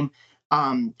game,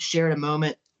 shared a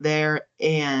moment there,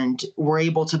 and were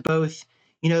able to both,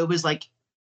 it was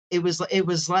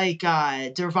like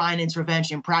divine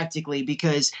intervention practically,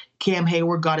 because Cam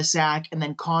Hayward got a sack and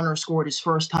then Connor scored his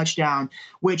first touchdown,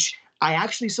 which I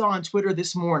actually saw on Twitter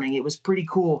this morning. It was pretty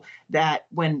cool that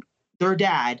when their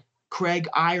dad, Craig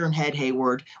Ironhead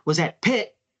Hayward, was at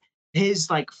Pitt, his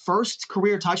first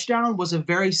career touchdown was a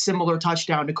very similar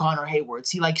touchdown to Connor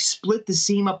Hayward's. He split the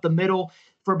seam up the middle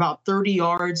for about 30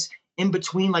 yards in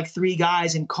between three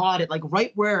guys and caught it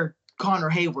right where Connor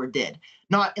Hayward did.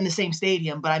 Not in the same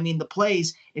stadium, but I mean the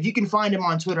plays, if you can find him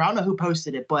on Twitter, I don't know who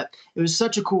posted it, but it was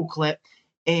such a cool clip.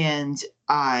 And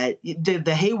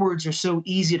the Haywards are so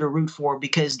easy to root for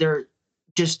because they're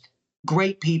just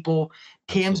great people.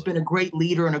 Cam's been a great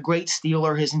leader and a great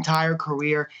Steeler his entire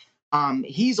career.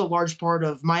 He's a large part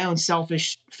of my own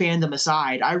selfish fandom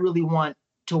aside. I really want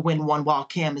to win one while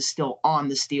Cam is still on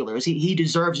the Steelers. He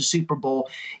deserves a Super Bowl,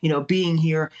 being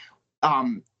here.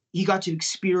 He got to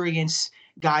experience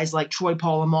guys like Troy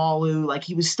Polamalu,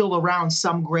 he was still around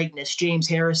some greatness, James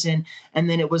Harrison. And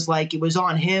then it was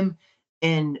on him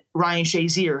and Ryan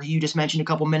Shazier, who you just mentioned a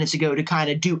couple minutes ago, to kind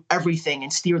of do everything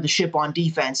and steer the ship on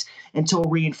defense until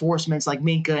reinforcements like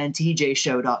Minka and TJ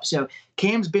showed up. So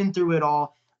Cam's been through it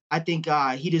all. I think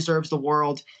he deserves the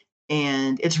world.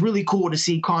 And it's really cool to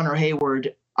see Connor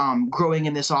Hayward growing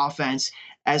in this offense.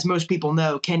 As most people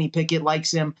know, Kenny Pickett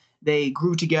likes him. They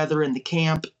grew together in the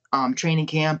camp, training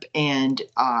camp, and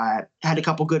had a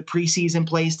couple good preseason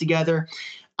plays together.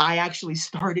 I actually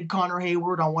started Connor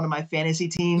Hayward on one of my fantasy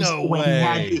teams when he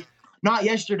had not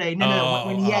yesterday.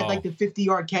 When he had the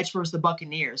 50-yard catch versus the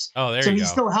Buccaneers. Oh, there so you he go.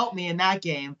 still helped me in that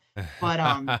game, but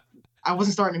I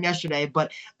wasn't starting him yesterday.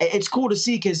 But it's cool to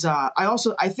see because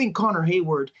I think Connor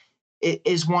Hayward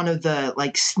is one of the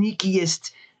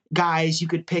sneakiest guys you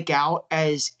could pick out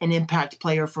as an impact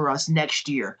player for us next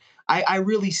year. I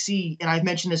really see, and I've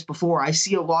mentioned this before, I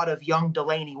see a lot of young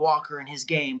Delanie Walker in his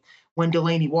game when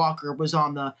Delanie Walker was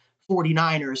on the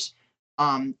 49ers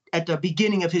at the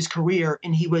beginning of his career,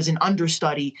 and he was an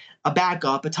understudy, a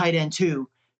backup, a tight end to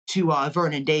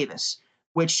Vernon Davis,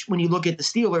 which when you look at the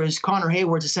Steelers, Connor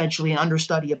Hayward's essentially an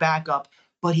understudy, a backup,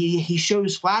 but he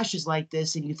shows flashes like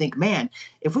this, and you think, man,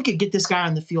 if we could get this guy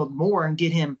on the field more and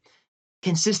get him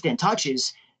consistent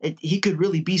touches, he could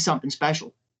really be something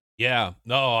special. Yeah,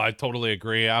 no, I totally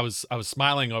agree. I was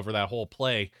smiling over that whole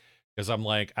play because I'm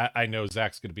like, I know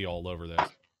Zach's going to be all over this.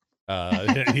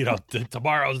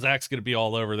 Tomorrow Zach's going to be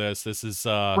all over this. This is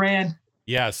Fran.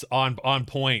 Yes, on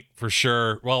point for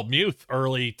sure. Well, Muth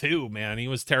early too, man. He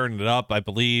was tearing it up, I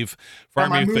believe.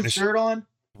 Freiermuth finished shirt on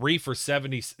 3 for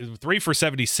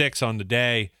 76 on the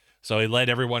day. So he led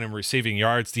everyone in receiving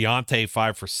yards. Deontay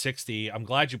 5 for 60. I'm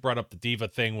glad you brought up the diva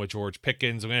thing with George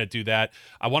Pickens. I'm going to do that.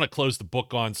 I want to close the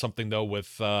book on something though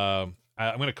with I'm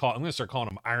going to start calling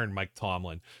him Iron Mike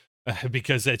Tomlin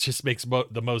because it just makes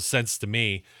the most sense to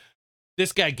me.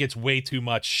 This guy gets way too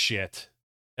much shit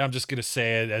I'm just gonna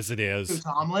say it as it is.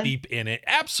 Tomlin? Deep in it.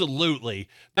 Absolutely.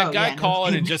 That guy yeah,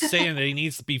 calling and just saying that he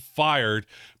needs to be fired.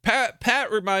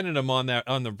 Pat reminded him on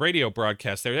the radio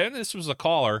broadcast there, and this was a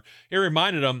caller. He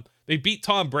reminded him they beat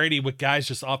Tom Brady with guys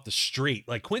just off the street.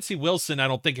 Like Quincy Wilson, I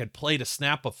don't think had played a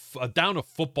snap of down of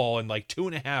football in like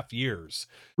 2.5 years.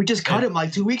 We just cut him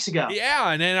like 2 weeks ago.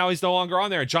 Yeah, and then now he's no longer on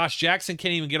there. Josh Jackson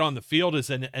can't even get on the field as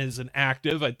an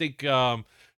active. I think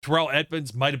Terrell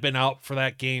Edmonds might have been out for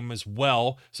that game as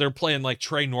well. So they're playing like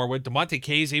Trey Norwood. DeMonte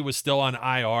Casey was still on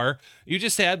IR. You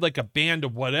just had like a band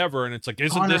of whatever, and it's like,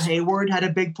 isn't Connor this Hayward had a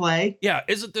big play? Yeah,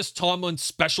 isn't this Tomlin's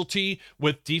specialty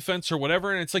with defense or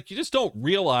whatever? And it's like you just don't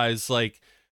realize like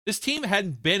this team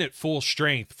hadn't been at full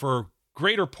strength for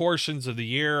greater portions of the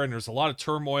year, and there's a lot of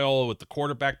turmoil with the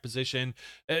quarterback position.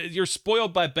 You're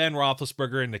spoiled by Ben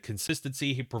Roethlisberger and the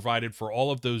consistency he provided for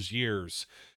all of those years.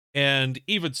 And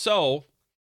even so,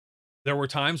 there were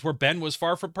times where Ben was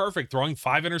far from perfect, throwing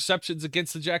 5 interceptions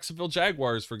against the Jacksonville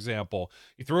Jaguars, for example.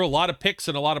 He threw a lot of picks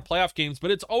in a lot of playoff games, but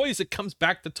it comes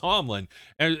back to Tomlin.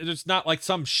 And it's not like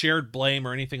some shared blame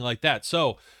or anything like that.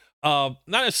 So, not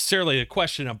necessarily a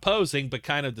question I'm posing, but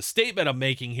kind of the statement I'm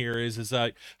making here is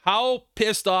how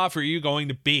pissed off are you going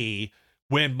to be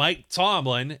when Mike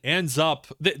Tomlin ends up,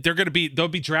 they'll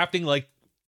be drafting like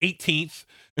 18th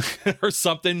or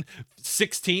something,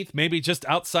 16th, maybe just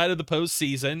outside of the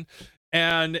postseason,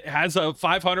 and has a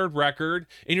 500 record,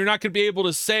 and you're not going to be able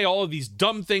to say all of these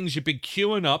dumb things you've been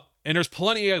queuing up, and there's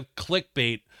plenty of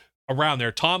clickbait around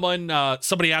there. Tomlin,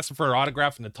 somebody asked him for an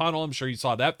autograph in the tunnel. I'm sure you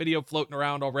saw that video floating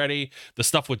around already. The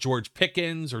stuff with George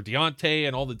Pickens or Deontay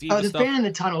and all the the stuff. fan in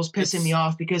the tunnel is pissing me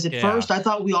off because at first I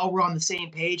thought we all were on the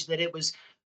same page that it was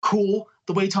cool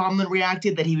the way Tomlin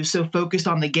reacted, that he was so focused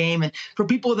on the game. And for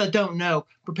people that don't know,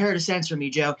 prepare to censor me,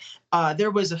 Joe.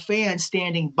 There was a fan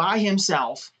standing by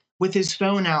himself with his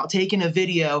phone out, taking a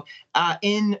video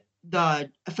in the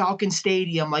Falcon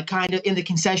Stadium, like kind of in the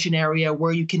concession area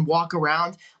where you can walk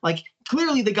around. Like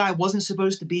clearly the guy wasn't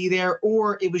supposed to be there,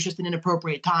 or it was just an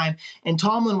inappropriate time. And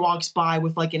Tomlin walks by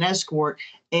with like an escort,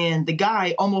 and the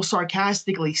guy almost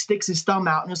sarcastically sticks his thumb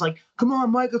out and is like, "Come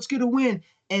on, Mike, let's get a win."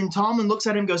 And Tomlin looks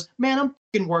at him and goes, "Man, I'm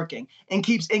fucking working," and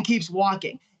keeps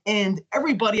walking. And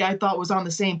everybody, I thought, was on the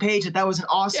same page that was an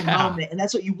awesome moment. And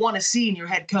that's what you want to see in your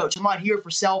head coach. I'm not here for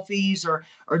selfies or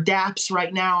daps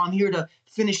right now. I'm here to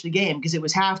finish the game because it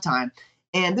was halftime.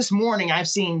 And this morning I've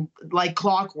seen like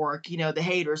clockwork, the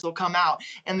haters, they'll come out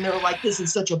and they're like, "This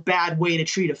is such a bad way to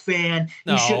treat a fan.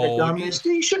 You shouldn't have done this.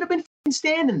 You shouldn't have been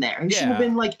standing there. You shouldn't have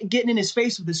been like getting in his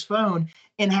face with his phone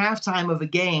in halftime of a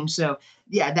game." So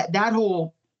yeah, that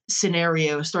whole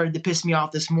scenario started to piss me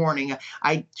off this morning.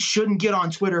 I shouldn't get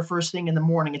on Twitter first thing in the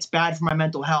morning. It's bad for my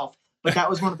mental health. But that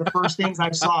was one of the first things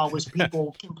I saw was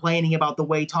people complaining about the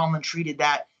way Tomlin treated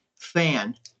that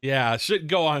fan. Yeah, shouldn't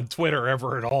go on Twitter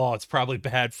ever at all. It's probably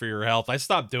bad for your health. I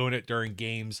stopped doing it during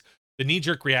games. The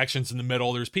knee-jerk reactions in the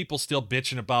middle. There's people still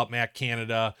bitching about Matt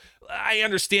Canada. I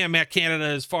understand Matt Canada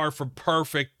is far from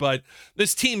perfect, but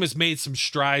this team has made some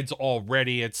strides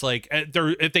already. It's like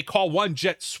if they call one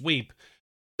jet sweep,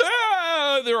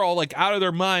 they're all like out of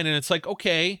their mind, and it's like,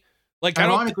 okay, like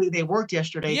ironically they worked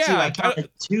yesterday too. I counted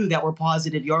 2 that were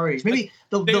positive yardage. Maybe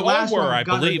the last one on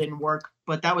Gunner didn't work,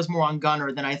 but that was more on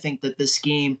Gunner than I think that the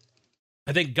scheme.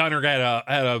 I think Gunner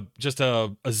had just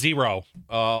a 0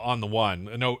 on the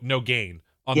one, no gain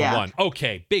on the one.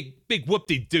 Okay, big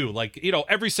whoop-de-doo. Like,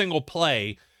 every single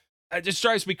play, it just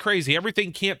drives me crazy.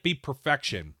 Everything can't be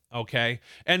perfection. Okay.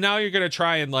 And now you're going to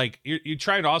try and you're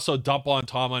trying to also dump on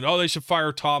Tomlin. Oh, they should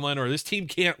fire Tomlin, or this team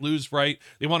can't lose, right?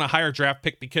 They want a higher draft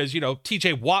pick because,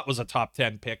 TJ Watt was a top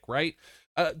 10 pick, right?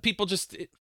 People just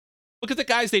look at the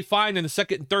guys they find in the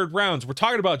second and third rounds. We're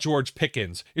talking about George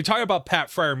Pickens. You're talking about Pat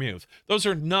Freiermuth. Those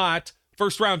are not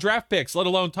first-round draft picks, let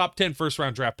alone top 10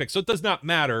 first-round draft picks. So it does not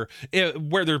matter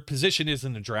where their position is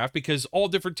in the draft because all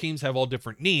different teams have all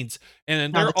different needs.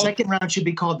 And the second round should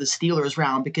be called the Steelers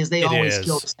round because they always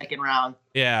kill the second round.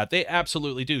 Yeah, they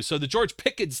absolutely do. So the George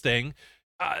Pickens thing,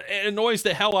 it annoys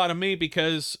the hell out of me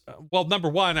because, well, number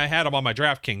one, I had him on my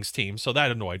DraftKings team, so that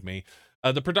annoyed me.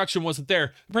 The production wasn't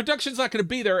there. The production's not going to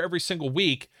be there every single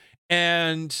week.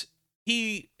 And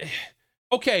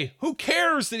okay, who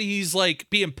cares that he's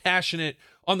being passionate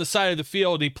on the side of the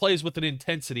field? He plays with an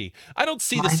intensity. I don't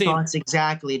see the same thoughts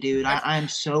exactly, dude. I'm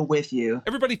so with you.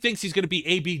 Everybody thinks he's going to be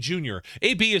AB Jr.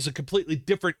 AB is a completely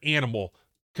different animal.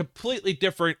 Completely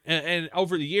different, and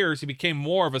over the years he became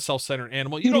more of a self-centered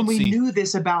animal. We knew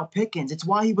this about Pickens. It's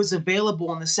why he was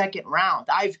available in the second round.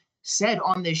 I've said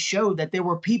on this show that there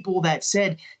were people that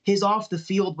said his off the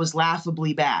field was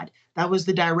laughably bad. That was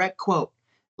the direct quote.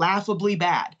 laughably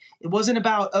bad. It wasn't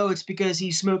about, oh, it's because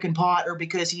he's smoking pot or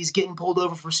because he's getting pulled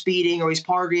over for speeding or he's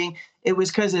partying. It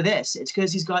was because of this. It's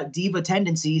because he's got diva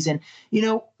tendencies. And,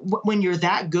 when you're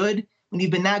that good, when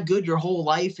you've been that good your whole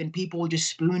life and people just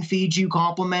spoon feed you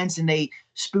compliments and they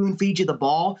spoon feed you the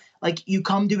ball, like you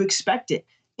come to expect it.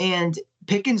 And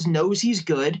Pickens knows he's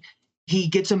good. He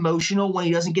gets emotional when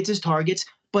he doesn't get his targets.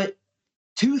 But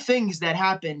two things that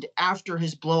happened after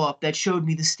his blow up that showed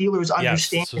me the Steelers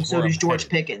understand, and so does George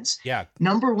Pickens. Yeah.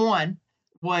 Number one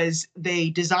was they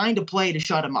designed a play to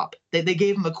shut him up. They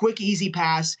gave him a quick, easy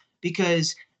pass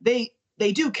because they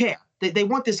do care. They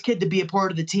want this kid to be a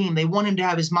part of the team. They want him to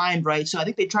have his mind right. So I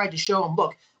think they tried to show him,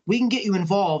 look, we can get you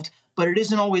involved, but it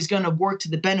isn't always going to work to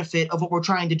the benefit of what we're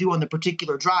trying to do on the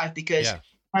particular drive because if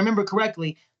I remember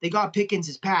correctly, they got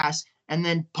Pickens' pass and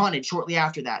then punted shortly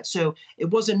after that. So it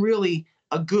wasn't really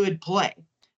a good play.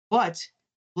 But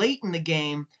late in the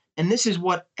game, and this is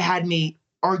what had me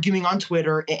arguing on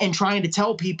Twitter and trying to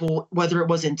tell people, whether it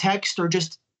was in text or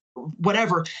just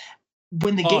whatever,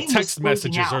 when the game text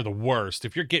messages out, are the worst.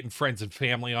 If you're getting friends and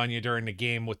family on you during the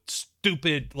game with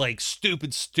stupid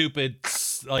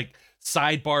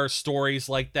sidebar stories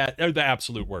like that, they're the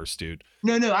absolute worst, dude.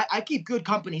 No, I keep good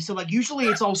company. So like usually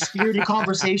it's all spirited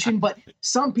conversation, but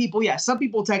some people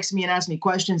text me and ask me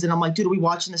questions and I'm like, dude, are we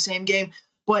watching the same game?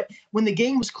 But when the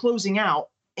game was closing out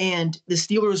and the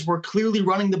Steelers were clearly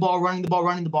running the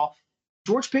ball,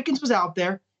 George Pickens was out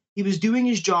there. He was doing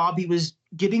his job. He was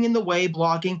getting in the way,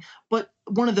 blocking. But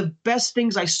one of the best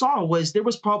things I saw was there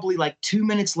was probably like 2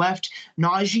 minutes left.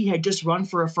 Najee had just run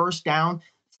for a first down.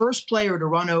 First player to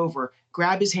run over,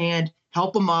 grab his hand,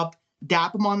 help him up,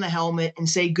 dap him on the helmet, and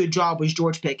say, good job, was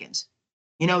George Pickens.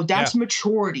 That's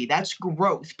maturity. That's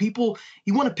growth. People,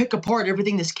 you want to pick apart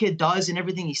everything this kid does and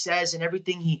everything he says and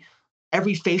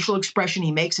every facial expression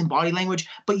he makes in body language,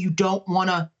 but you don't want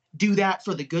to do that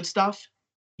for the good stuff.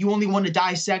 You only want to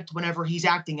dissect whenever he's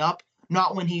acting up,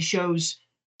 not when he shows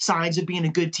signs of being a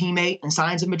good teammate and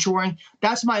signs of maturing.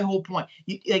 That's my whole point.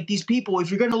 Like these people,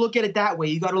 if you're going to look at it that way,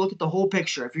 you got to look at the whole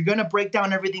picture. If you're going to break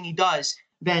down everything he does,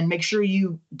 then make sure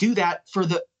you do that for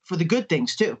the good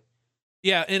things too.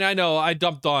 Yeah, and I know I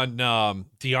dumped on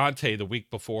Deontay the week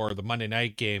before the Monday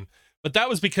night game, but that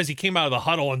was because he came out of the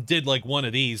huddle and did like one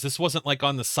of these. This wasn't like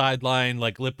on the sideline,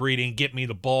 like lip reading, get me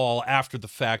the ball after the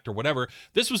fact or whatever.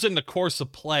 This was in the course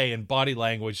of play and body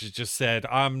language. It just said,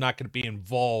 I'm not going to be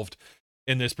involved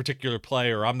in this particular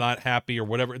play, or I'm not happy or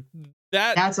whatever.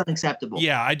 That's unacceptable.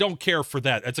 Yeah, I don't care for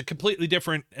that. It's a completely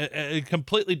different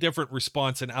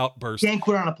response and outburst. Can't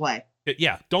quit on a play.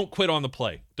 Yeah, don't quit on the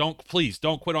play. Please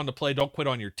don't quit on the play. Don't quit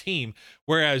on your team.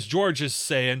 Whereas George is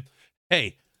saying,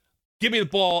 hey, give me the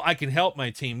ball. I can help my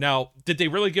team. Now, did they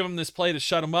really give him this play to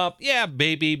shut him up? Yeah,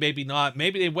 maybe not.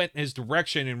 Maybe they went in his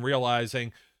direction and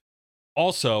realizing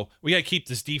also we got to keep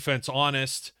this defense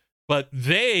honest. But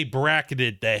they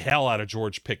bracketed the hell out of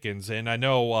George Pickens. And I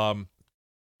know I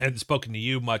haven't spoken to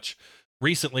you much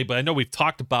recently, but I know we've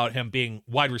talked about him being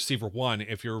wide receiver one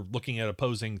if you're looking at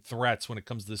opposing threats when it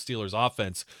comes to the Steelers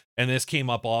offense. And this came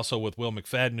up also with Will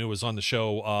McFadden, who was on the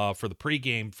show for the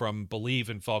pregame from Believe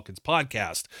in Falcons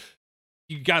podcast.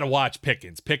 You got to watch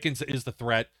Pickens. Pickens is the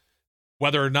threat.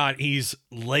 Whether or not he's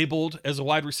labeled as a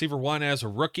wide receiver one as a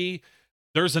rookie,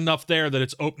 there's enough there that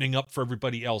it's opening up for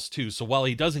everybody else too. So while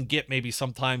he doesn't get maybe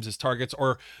sometimes his targets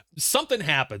or something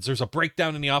happens, there's a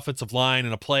breakdown in the offensive line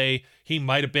and a play, he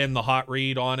might have been the hot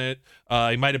read on it.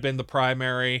 He might have been the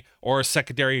primary or a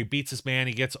secondary. He beats his man.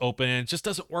 He gets open. It just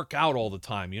doesn't work out all the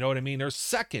time. You know what I mean? There's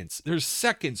seconds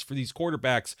for these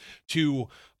quarterbacks to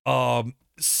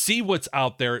see what's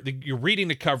out there. You're reading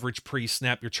the coverage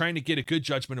pre-snap. You're trying to get a good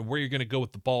judgment of where you're going to go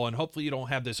with the ball, and hopefully you don't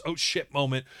have this oh shit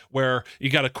moment where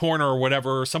you got a corner or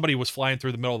whatever, or somebody was flying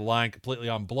through the middle of the line completely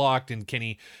unblocked and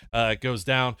Kenny goes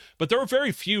down. But there are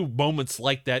very few moments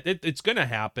like that. It's going to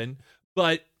happen,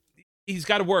 but he's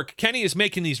got to work. Kenny is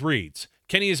making these reads.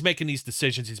 Kenny is making these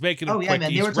decisions. He's making them quick.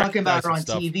 Man. They were talking about it on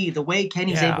TV. The way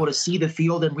Kenny's able to see the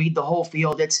field and read the whole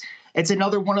field. It's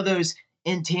another one of those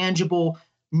intangible,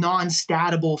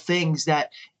 non-statable things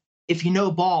that if you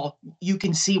know ball, you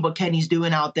can see what Kenny's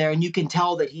doing out there, and you can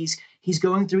tell that he's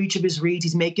going through each of his reads.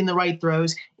 He's making the right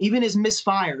throws. Even his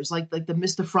misfires, like the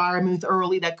miss to Freiermuth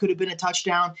early, that could have been a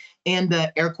touchdown, and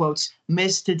the air quotes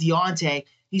miss to Deontay.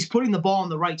 He's putting the ball in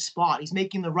the right spot. He's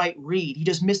making the right read. He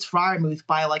just missed Freiermuth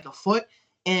by like a foot.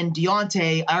 And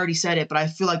Deontay, I already said it, but I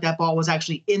feel like that ball was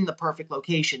actually in the perfect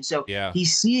location. So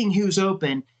he's seeing who's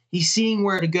open. He's seeing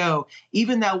where to go.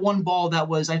 Even that one ball that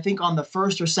was, I think, on the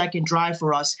first or second drive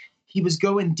for us, he was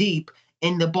going deep,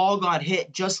 and the ball got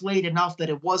hit just late enough that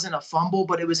it wasn't a fumble,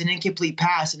 but it was an incomplete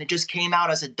pass, and it just came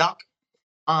out as a duck.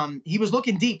 He was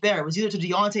looking deep there. It was either to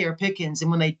Deontay or Pickens.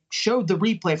 And when they showed the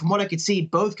replay, from what I could see,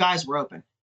 both guys were open.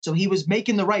 So he was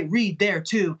making the right read there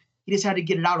too. He just had to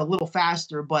get it out a little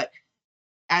faster. But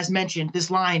as mentioned,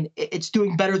 this line, it's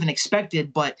doing better than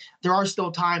expected, but there are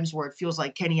still times where it feels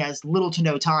like Kenny has little to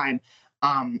no time,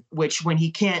 which when he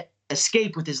can't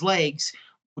escape with his legs,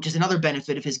 which is another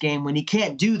benefit of his game, when he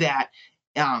can't do that,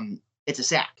 it's a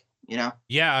sack, you know?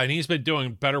 Yeah, and he's been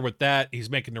doing better with that. He's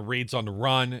making the reads on the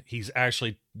run. He's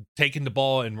actually taking the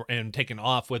ball and taking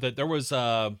off with it. There was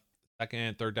a second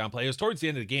and third down play. It was towards the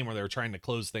end of the game where they were trying to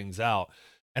close things out.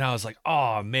 And I was like,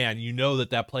 oh, man,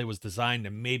 that play was designed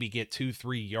to maybe get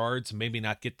 2-3 yards and maybe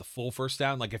not get the full first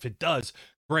down. Like, if it does,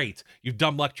 great. You've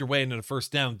dumb lucked your way into the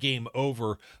first down, game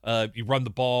over. You run the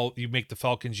ball, you make the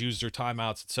Falcons use their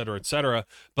timeouts, et cetera, et cetera.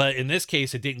 But in this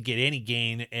case, it didn't get any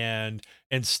gain. And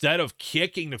instead of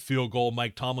kicking the field goal,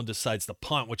 Mike Tomlin decides to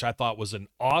punt, which I thought was an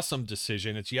awesome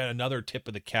decision. It's yet another tip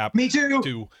of the cap. Me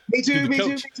too. Me too.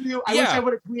 I wish I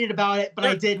would have tweeted about it, but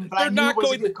I didn't. But I knew it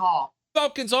was a good call.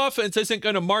 Falcons offense isn't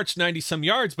going to march 90 some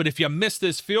yards, but if you miss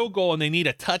this field goal and they need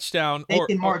a touchdown, they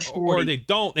can march 40. Or they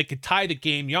don't, they could tie the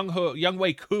game.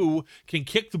 Younghoe Koo can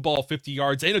kick the ball 50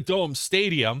 yards in a dome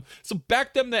stadium. So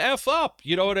back them the F up.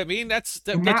 You know what I mean? That's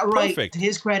Matt Wright, perfect. To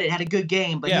his credit, had a good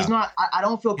game, but he's not, I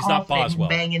don't feel confident in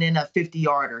banging in a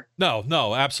 50-yarder.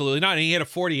 No, absolutely not. And he had a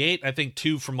 48, I think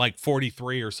 2 from like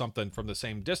 43 or something from the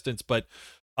same distance, but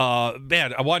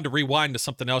man, I wanted to rewind to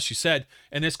something else you said,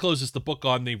 and this closes the book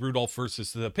on the Rudolph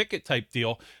versus the Pickett type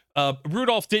deal.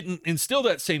 Rudolph didn't instill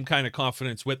that same kind of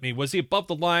confidence with me. Was he above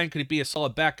the line? Could he be a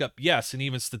solid backup? Yes. And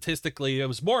even statistically, it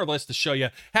was more or less to show you,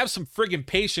 have some friggin'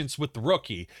 patience with the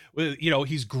rookie.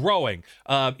 He's growing.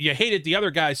 You hated the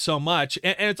other guys so much.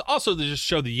 And it's also to just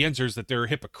show the Yinzers that they're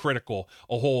hypocritical,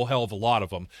 a whole hell of a lot of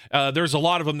them. There's a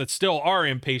lot of them that still are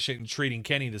impatient in treating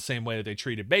Kenny the same way that they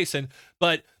treated Mason.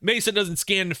 But Mason doesn't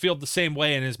scan the field the same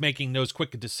way and is making those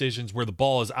quick decisions where the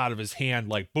ball is out of his hand,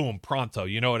 like boom, pronto.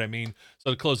 You know what I mean?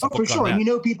 So to close the book for sure. on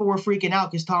that. People were freaking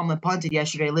out because Tomlin punted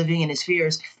yesterday, living in his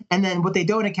fears. And then what they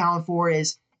don't account for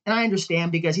is, and I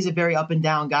understand because he's a very up and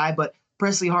down guy, but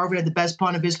Presley Harvin had the best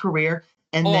punt of his career.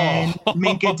 And then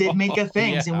Minkah did Minkah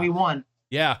things, and we won.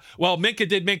 Yeah. Well, Minkah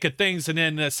did Minkah things and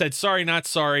then said, sorry, not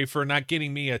sorry for not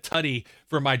getting me a tutty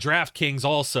for my DraftKings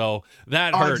also.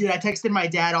 That hurt. Dude, I texted my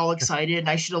dad all excited, and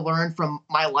I should have learned from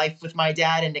my life with my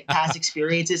dad and the past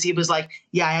experiences. He was like,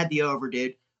 yeah, I had the over,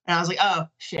 dude. And I was like, oh,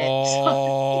 shit.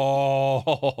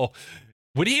 Oh,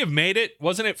 would he have made it?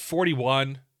 Wasn't it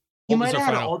 41? He might have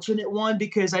had an alternate one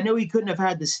because I know he couldn't have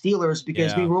had the Steelers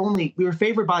because we were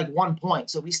favored by like 1 point.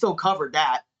 So we still covered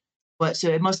that. But so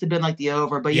it must have been like the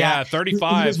over. But yeah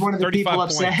 35. He was one of the people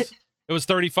points. upset. It was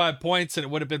 35 points and it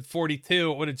would have been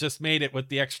 42. It would have just made it with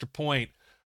the extra point.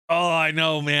 Oh, I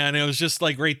know, man. It was just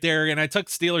like right there. And I took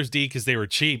Steelers D because they were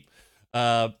cheap.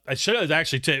 I should have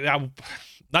actually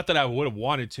not that I would have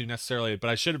wanted to necessarily, but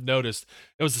I should have noticed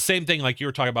it was the same thing like you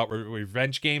were talking about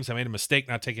revenge games. I made a mistake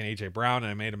not taking AJ Brown,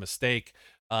 and I made a mistake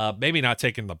maybe not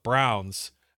taking the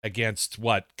Browns against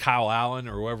Kyle Allen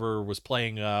or whoever was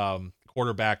playing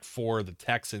quarterback for the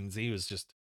Texans. He was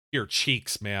just your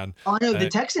cheeks, man. Oh no, the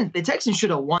Texans should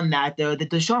have won that though. The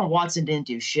Deshaun Watson didn't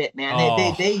do shit,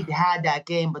 man. They had that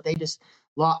game, but they just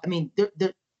lost. I mean,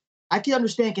 I can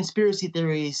understand conspiracy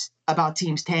theories about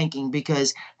teams tanking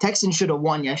because Texans should have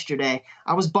won yesterday.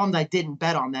 I was bummed I didn't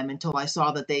bet on them until I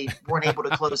saw that they weren't able to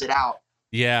close it out.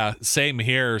 Yeah, same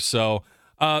here. So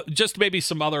just maybe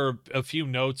a few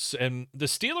notes. And the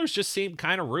Steelers just seem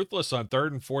kind of ruthless on 3rd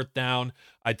and 4th down.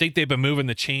 I think they've been moving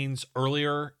the chains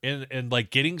earlier and like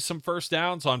getting some first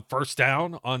downs on 1st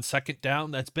down, on 2nd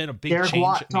down. That's been a big change.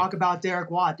 Watt, talk about Derek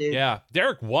Watt, dude. Yeah,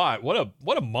 Derek Watt.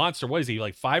 What a monster. What is he,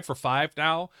 like 5 for 5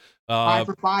 now? 5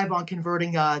 for 5 on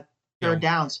converting third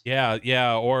downs.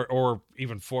 Yeah, or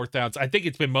even 4th downs. I think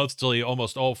it's been mostly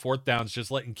almost all 4th downs,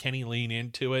 just letting Kenny lean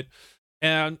into it.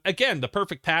 And again, the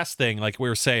perfect pass thing, like we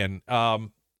were saying, I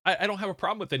don't have a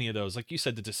problem with any of those. Like you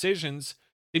said, the decisions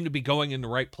seem to be going in the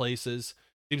right places,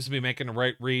 seems to be making the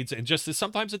right reads, and just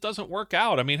sometimes it doesn't work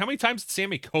out. I mean, how many times did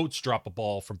Sammy Coates drop a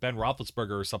ball from Ben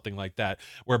Roethlisberger or something like that,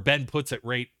 where Ben puts it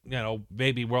right,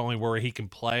 maybe only where he can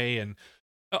play, and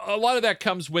a lot of that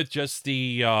comes with just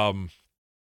the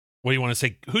what do you want to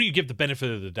say? Who do you give the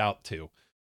benefit of the doubt to?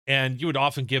 And you would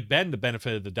often give Ben the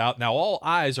benefit of the doubt. Now, all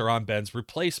eyes are on Ben's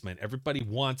replacement. Everybody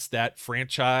wants that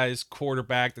franchise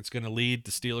quarterback that's going to lead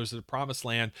the Steelers to the promised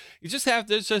land.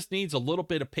 This just needs a little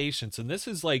bit of patience. And this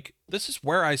is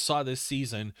where I saw this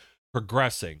season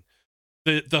progressing.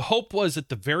 The hope was at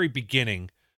the very beginning,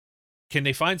 can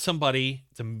they find somebody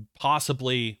to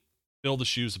possibly fill the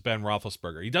shoes of Ben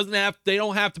Roethlisberger? They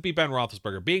don't have to be Ben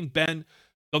Roethlisberger. Being Ben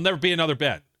There'll never be another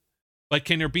Ben. But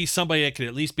can there be somebody that could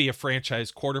at least be a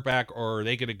franchise quarterback, or are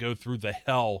they going to go through the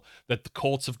hell that the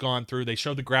Colts have gone through? They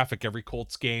show the graphic every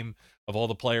Colts game of all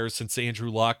the players since Andrew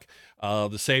Luck.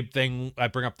 The same thing, I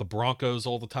bring up the Broncos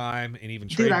all the time, and even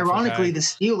Dude, ironically, the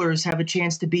Steelers have a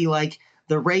chance to be like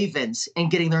the Ravens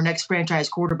and getting their next franchise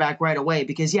quarterback right away.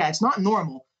 Because, yeah, it's not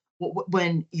normal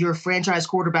when your franchise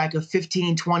quarterback of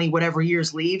 15, 20, whatever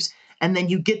years leaves, and then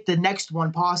you get the next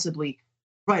one possibly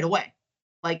right away.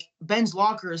 Like, Ben's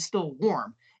locker is still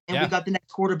warm, and we got the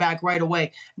next quarterback right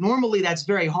away. Normally, that's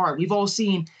very hard. We've all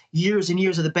seen years and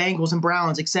years of the Bengals and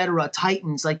Browns, et cetera,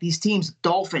 Titans, like these teams,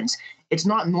 Dolphins. It's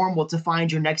not normal to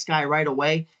find your next guy right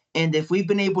away. And if we've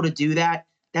been able to do that,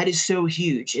 that is so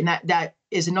huge. And that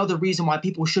is another reason why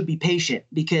people should be patient,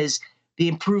 because the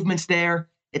improvement's there.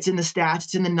 It's in the stats.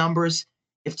 It's in the numbers.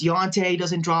 If Deontay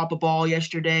doesn't drop a ball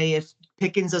yesterday, if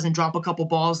Pickens doesn't drop a couple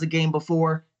balls the game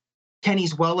before,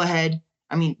 Kenny's well ahead.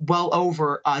 I mean, well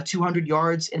over 200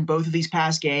 yards in both of these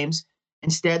past games.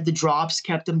 Instead, the drops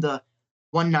kept him to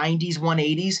 190s,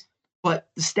 180s. But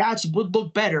the stats would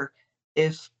look better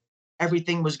if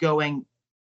everything was going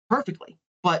perfectly.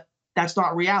 But that's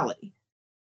not reality.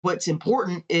 What's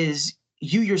important is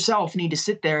you yourself need to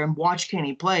sit there and watch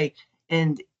Kenny play.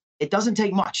 And it doesn't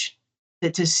take much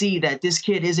to see that this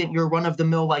kid isn't your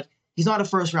run-of-the-mill, like, he's not a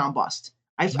first-round bust.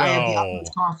 I have the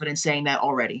utmost confidence saying that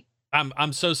already.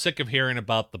 I'm so sick of hearing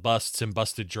about the busts and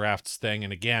busted drafts thing.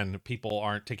 And again, people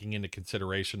aren't taking into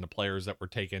consideration the players that were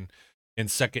taken in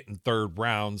second and third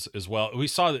rounds as well.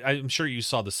 I'm sure you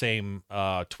saw the same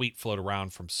tweet float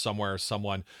around from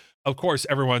someone. Of course,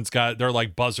 everyone's got, they're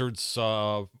like buzzards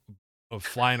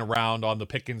flying around on the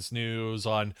Pickens news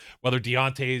on whether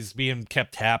Deontay's being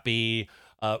kept happy,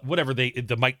 whatever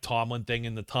the Mike Tomlin thing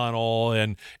in the tunnel,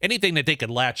 and anything that they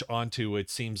could latch onto, it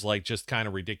seems like just kind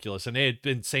of ridiculous. And they had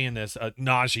been saying this,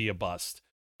 Najee a bust,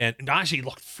 and Najee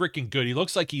looked freaking good. He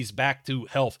looks like he's back to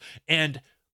health and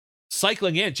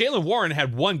cycling in. Jaylen Warren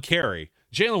had one carry.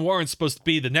 Jaylen Warren's supposed to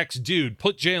be the next dude.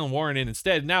 Put Jaylen Warren in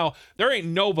instead. Now, there ain't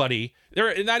nobody,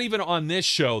 not even on this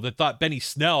show, that thought Benny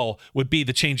Snell would be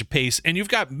the change of pace. And you've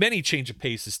got many change of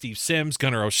paces: Steve Sims,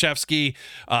 Gunnar Olszewski,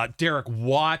 Derek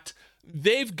Watt.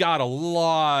 They've got a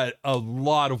lot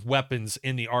of weapons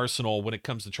in the arsenal when it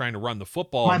comes to trying to run the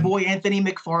football. My boy Anthony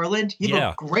McFarland, he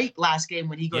looked great last game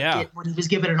when he was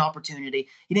given an opportunity.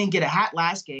 He didn't get a hat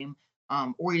last game,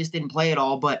 or he just didn't play at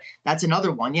all. But that's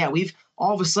another one. Yeah, we've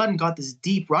all of a sudden got this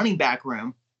deep running back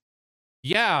room.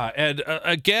 Yeah, and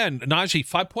again, Najee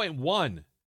 5.1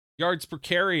 yards per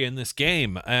carry in this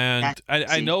game, and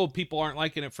I know people aren't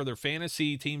liking it for their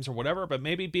fantasy teams or whatever, but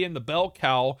maybe being the bell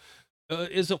cow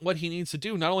isn't what he needs to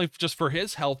do, not only just for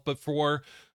his health, but for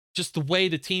just the way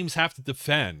the teams have to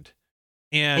defend.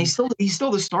 And he's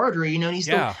still the starter, you know. And he's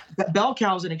still bell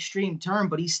cow is an extreme term,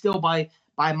 but he's still by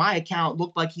my account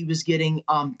looked like he was getting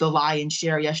the lion's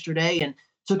share yesterday and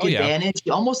took advantage. He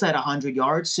almost had 100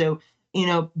 yards. So, you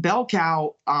know, bell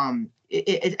cow. I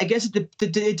guess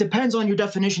it depends on your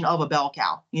definition of a bell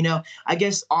cow. You know, I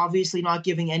guess obviously not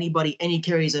giving anybody any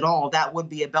carries at all, that would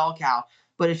be a bell cow.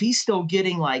 But if he's still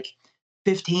getting like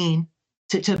 15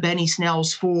 to Benny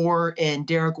Snell's 4 and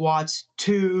Derek Watt's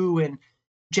 2 and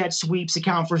jet sweeps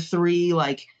account for 3,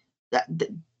 like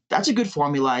that's a good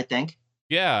formula, I think.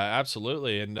 Yeah,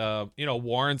 absolutely. And you know,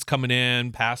 Warren's coming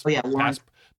in pass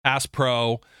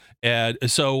pro, and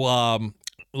so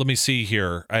let me see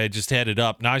here. I just had it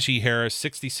up. Najee Harris,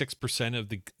 66%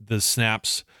 of the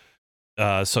snaps.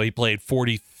 So he played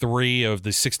 43 of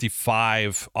the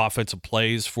 65 offensive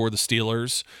plays for the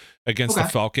Steelers against the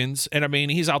Falcons. And I mean,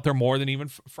 he's out there more than even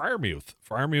Freiermuth.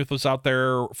 Freiermuth was out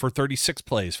there for 36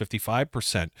 plays,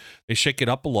 55%. They shake it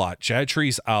up a lot.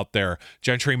 Gentry's out there.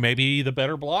 Gentry may be the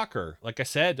better blocker. Like I've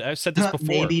said this before.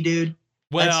 Maybe, dude.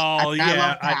 Well, I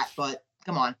love Pat, but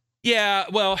come on. Yeah,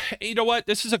 well, you know what?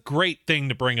 This is a great thing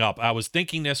to bring up. I was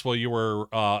thinking this while you were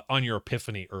on your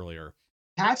epiphany earlier.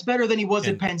 Pat's better than he was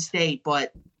at Penn State,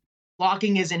 but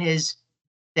blocking isn't his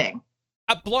thing.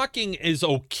 Blocking is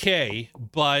okay,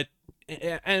 but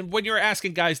when you're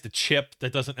asking guys to chip,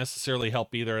 that doesn't necessarily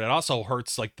help either. It also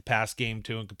hurts like the pass game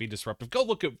too and could be disruptive. Go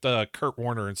look at Kurt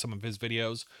Warner and some of his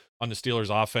videos on the Steelers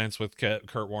offense with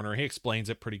Kurt Warner. He explains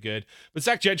it pretty good. But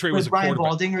Zach Gentry was a Brian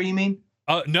Baldinger, you mean?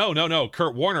 No.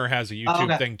 Kurt Warner has a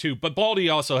YouTube thing too, but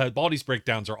Baldy's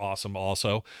breakdowns are awesome.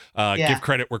 Also, give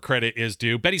credit where credit is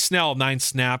due. Benny Snell, 9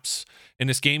 snaps in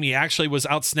this game. He actually was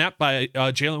outsnapped by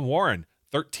Jaylen Warren,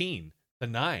 13-9,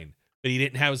 but he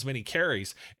didn't have as many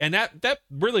carries, and that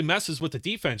really messes with the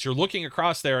defense. You're looking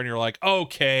across there, and you're like,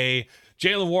 okay,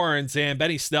 Jaylen Warren's in,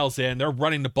 Benny Snell's in. They're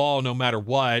running the ball no matter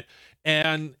what.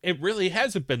 And it really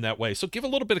hasn't been that way. So give a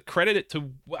little bit of credit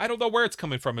to, I don't know where it's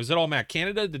coming from. Is it all Matt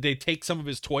Canada? Did they take some of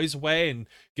his toys away and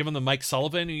give him the Mike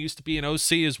Sullivan, who used to be an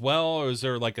OC as well? Or is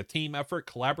there like a team effort,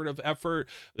 collaborative effort?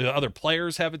 The other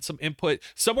players having some input?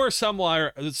 Somewhere,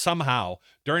 somehow,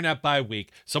 during that bye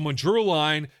week, someone drew a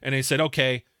line and they said,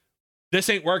 okay, this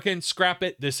ain't working, scrap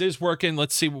it. This is working.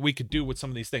 Let's see what we could do with some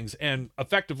of these things. And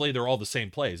effectively, they're all the same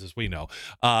plays, as we know.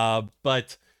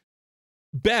 But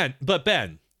Ben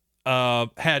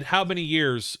had how many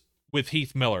years with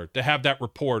Heath Miller to have that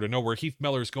rapport, to know where Heath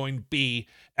Miller is going to be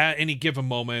at any given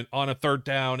moment on a third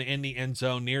down, in the end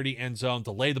zone, near the end zone,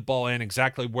 to lay the ball in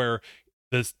exactly where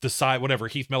the side, whatever,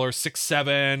 Heath Miller,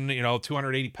 6'7",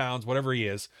 280 pounds, whatever he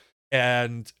is,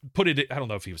 and put it, I don't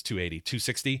know if he was 280,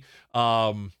 260.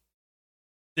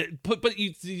 But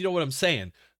you know what I'm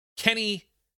saying? Kenny,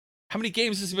 how many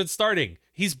games has he been starting?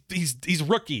 He's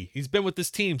rookie. He's been with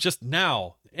this team just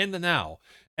now, in the now.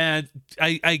 And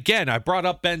I brought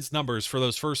up Ben's numbers for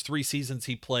those first 3 seasons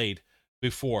he played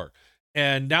before.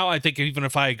 And now I think even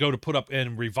if I go to put up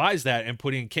and revise that and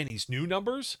put in Kenny's new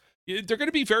numbers, they're going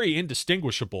to be very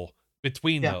indistinguishable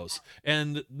between those.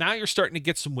 And now you're starting to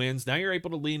get some wins. Now you're able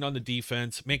to lean on the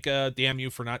defense, make a damn you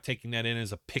for not taking that in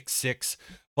as a pick 6.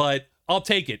 But I'll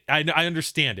take it. I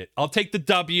understand it. I'll take the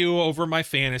W over my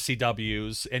fantasy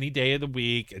W's any day of the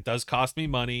week. It does cost me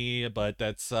money, but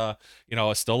that's, I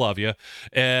still love you.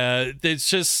 It's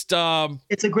just,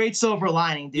 it's a great silver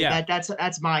lining, dude. Yeah.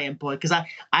 That's my input. Cause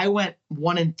I went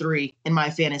 1-3 in my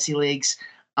fantasy leagues.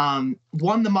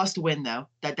 Won the must win though.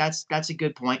 That's a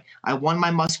good point. I won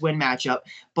my must win matchup,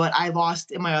 but I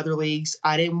lost in my other leagues.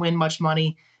 I didn't win much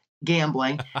money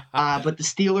gambling. But the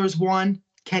Steelers won.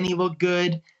 Kenny looked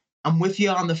good. I'm with you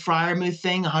on the Freiermuth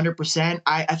thing 100%.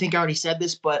 I think I already said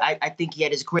this, but I think he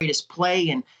had his greatest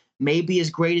play and maybe his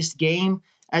greatest game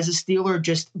as a Steeler,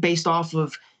 just based off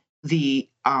of the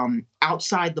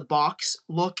outside the box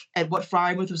look at what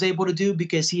Freiermuth was able to do,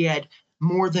 because he had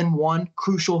more than one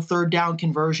crucial third down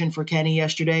conversion for Kenny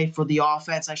yesterday, for the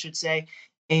offense, I should say.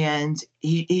 And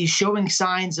he's showing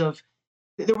signs of,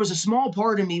 there was a small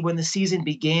part of me when the season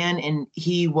began and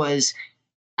he was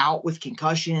out with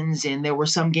concussions and there were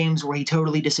some games where he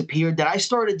totally disappeared, that I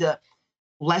started to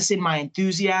lessen my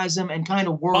enthusiasm and kind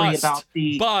of worry about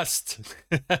the bust.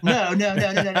 No.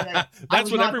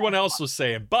 That's what everyone else was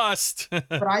saying. Bust.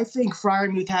 But I think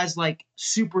Freiermuth has like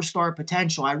superstar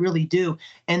potential. I really do.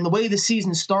 And the way the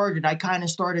season started, I kind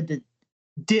of started to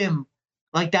dim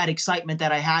like that excitement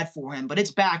that I had for him, but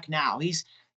it's back now.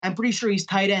 I'm pretty sure he's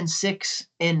tight end 6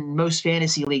 in most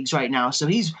fantasy leagues right now. So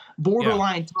he's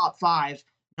borderline top 5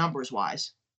 numbers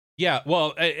wise. Yeah,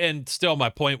 well, and still my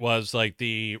point was like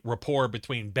the rapport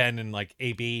between Ben and like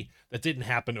AB, that didn't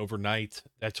happen overnight.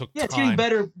 That took time. It's getting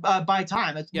better by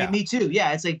time. Me too.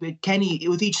 Yeah, it's like Kenny,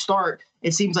 with each start,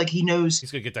 it seems like he knows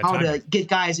he's gonna get that how time to get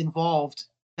guys involved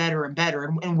better and better,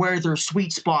 and where their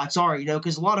sweet spots are,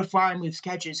 because a lot of Freiermuth's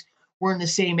catches were in the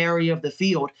same area of the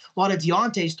field. A lot of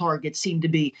Deontay's targets seem to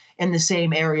be in the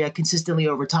same area consistently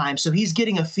over time. So he's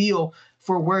getting a feel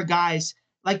for where guys,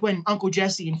 like when Uncle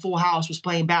Jesse in Full House was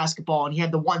playing basketball and he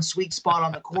had the one sweet spot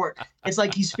on the court. It's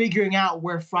like he's figuring out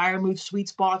where Freiermuth's sweet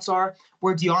spots are,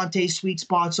 where Deontay's sweet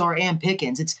spots are, and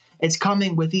Pickens. It's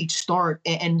coming with each start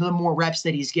and the more reps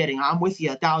that he's getting. I'm with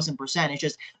you 1,000%. It's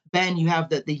just, Ben, you have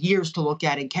the years to look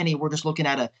at, and Kenny, we're just looking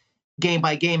at a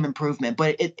game-by-game improvement.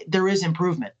 But there is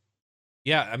improvement.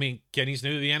 Yeah, I mean, Kenny's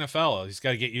new to the NFL. He's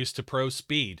got to get used to pro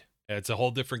speed. It's a whole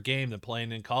different game than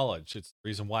playing in college. It's the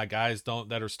reason why guys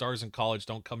that are stars in college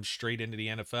don't come straight into the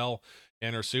NFL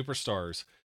and are superstars.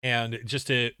 And just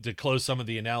to close some of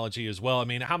the analogy as well, I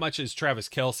mean, how much is Travis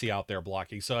Kelce out there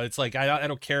blocking? So it's like, I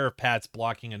don't care if Pat's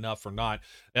blocking enough or not.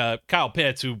 Kyle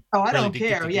Pitts, who I don't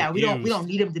care. Yeah, we don't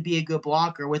need him to be a good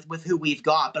blocker with who we've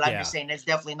got. But I'm just saying it's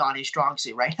definitely not his strong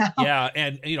suit right now. Yeah,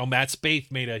 and Matt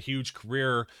Spaeth made a huge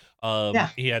career.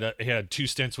 He had 2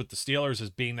 stints with the Steelers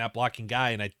as being that blocking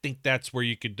guy, and I think that's where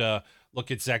you could look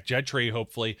at Zach Gentry.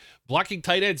 Hopefully, blocking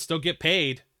tight ends still get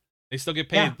paid. They still get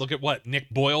paid. Yeah. Look at what Nick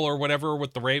Boyle or whatever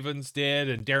with the Ravens did,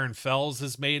 and Darren Fells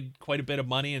has made quite a bit of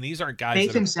money. And these aren't guys.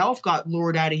 Faith himself got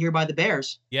lured out of here by the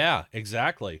Bears. Yeah,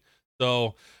 exactly.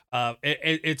 So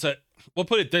we'll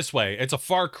put it this way: it's a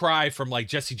far cry from like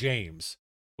Jesse James,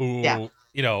 who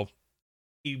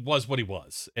he was what he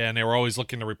was, and they were always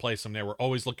looking to replace him. They were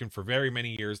always looking for very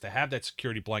many years to have that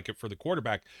security blanket for the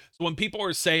quarterback. So when people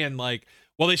are saying like,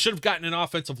 well, they should have gotten an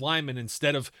offensive lineman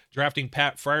instead of drafting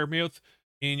Pat Freiermuth,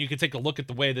 and you can take a look at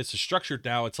the way this is structured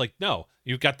now, it's like, no,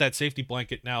 you've got that safety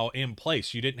blanket now in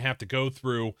place. You didn't have to go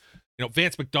through,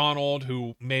 Vance McDonald,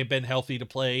 who may have been healthy to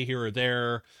play here or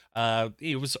there,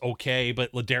 he was okay,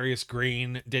 but Ladarius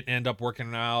Green didn't end up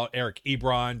working out. Eric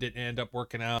Ebron didn't end up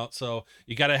working out. So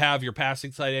you got to have your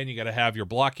passing tight end. You got to have your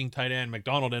blocking tight end.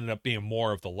 McDonald ended up being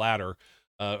more of the latter.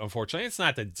 Unfortunately, it's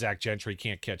not that Zach Gentry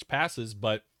can't catch passes,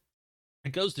 but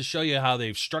it goes to show you how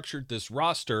they've structured this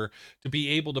roster to be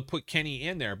able to put Kenny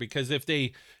in there. Because if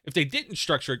they didn't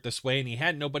structure it this way and he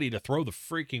had nobody to throw the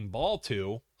freaking ball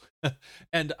to,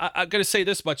 and I'm going to say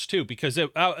this much too, because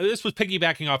this was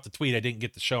piggybacking off the tweet. I didn't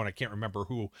get the show and I can't remember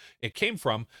who it came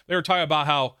from. They were talking about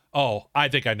how, I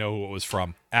think I know who it was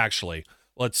from. Actually,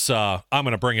 I'm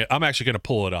going to bring it. I'm actually going to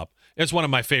pull it up. It's one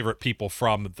of my favorite people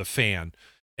from The Fan.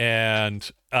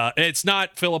 And it's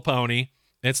not Filippone.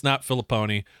 It's not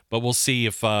Filippone, but we'll see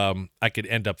if I could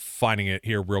end up finding it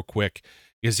here real quick.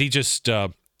 Because he just,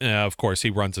 of course, he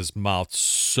runs his mouth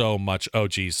so much. Oh,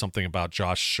 geez, something about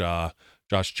Josh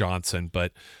Johnson.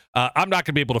 But I'm not going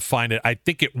to be able to find it. I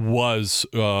think it was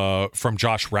from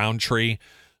Josh Roundtree.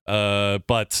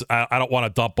 But I don't want to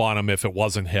dump on him if it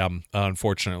wasn't him.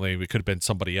 Unfortunately, it could have been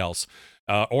somebody else.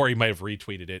 Or he might have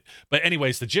retweeted it. But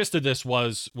anyways, the gist of this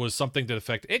was something to the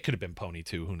effect, it could have been Pony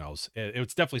too, who knows.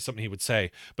 It's definitely something he would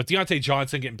say. But Deontay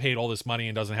Johnson getting paid all this money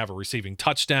and doesn't have a receiving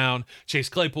touchdown. Chase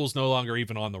Claypool's no longer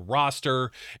even on the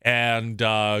roster. And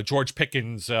George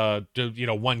Pickens,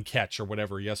 one catch or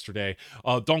whatever yesterday.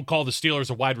 Don't call the Steelers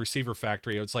a wide receiver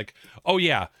factory. It's like, oh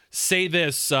yeah, say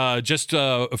this just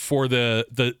for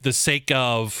the sake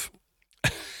of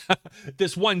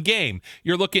this one game.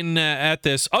 You're looking at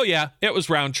this. Oh yeah, it was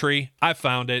Roundtree. I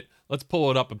found it. Let's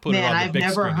pull it up and put it on the big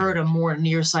screen. I've never heard a more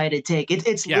nearsighted take.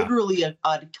 It's literally a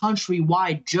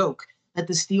countrywide joke that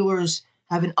the Steelers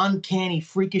have an uncanny,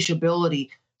 freakish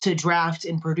ability to draft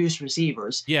and produce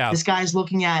receivers. Yeah, this guy's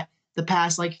looking at the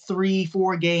past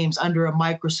 3-4 games under a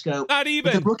microscope. Not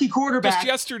even the rookie quarterback.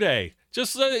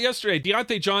 Just yesterday,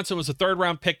 Deontay Johnson was a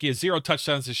 3rd-round pick. He has 0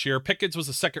 touchdowns this year. Pickens was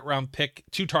a 2nd-round pick,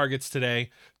 2 targets today.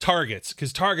 Targets,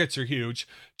 because targets are huge.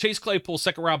 Chase Claypool,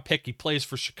 2nd-round pick. He plays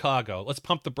for Chicago. Let's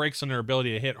pump the brakes on their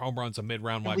ability to hit home runs on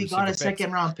mid-round wide receiver picks. We got a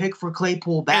 2nd-round pick for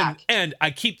Claypool back. And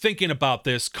I keep thinking about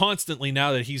this constantly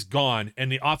now that he's gone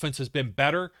and the offense has been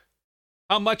better.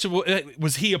 How much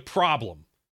was he a problem?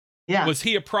 Yeah. Was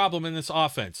he a problem in this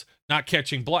offense? Not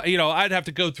catching I'd have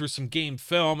to go through some game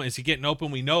film. Is he getting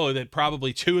open? We know that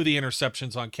probably 2 of the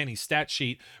interceptions on Kenny's stat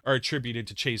sheet are attributed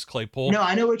to Chase Claypool. No,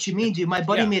 I know what you mean, dude. My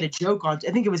buddy made a joke I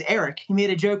think it was Eric. He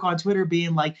made a joke on Twitter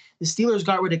being like, the Steelers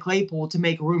got rid of Claypool to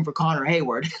make room for Connor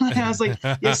Hayward. And I was like,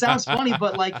 it sounds funny,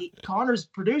 but Connor's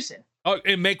producing. Oh,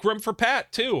 and make room for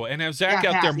Pat too, and have Zach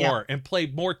out there more and play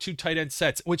more 2 tight end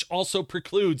sets, which also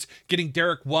precludes getting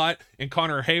Derek Watt and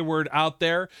Connor Hayward out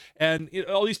there. And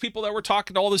all these people that were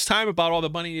talking all this time about all the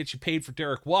money that you paid for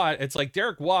Derek Watt, it's like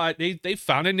Derek Watt, they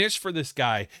found a niche for this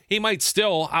guy. He might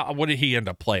still, what did he end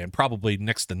up playing? Probably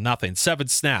next to nothing, 7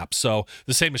 snaps. So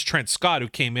the same as Trent Scott, who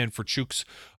came in for Chuks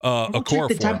We'll check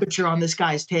the temperature on this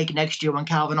guy's take next year when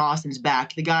Calvin Austin's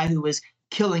back. The guy who was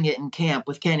killing it in camp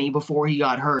with Kenny before he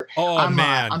got hurt.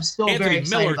 I'm still very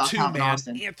excited about Calvin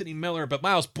Austin. Anthony Miller, but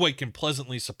Miles Boykin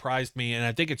pleasantly surprised me, and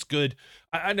I think it's good.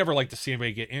 I never like to see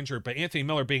anybody get injured, but Anthony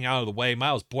Miller being out of the way,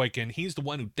 Miles Boykin, he's the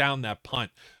one who downed that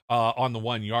punt on the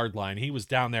 1-yard line. He was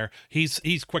down there.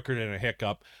 He's quicker than a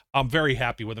hiccup. I'm very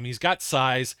happy with him. He's got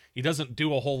size. He doesn't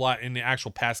do a whole lot in the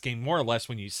actual pass game. More or less,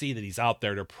 when you see that he's out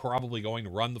there, they're probably going to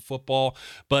run the football,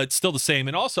 but still the same.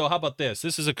 And also, how about this?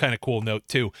 This is a kind of cool note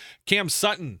too. Cam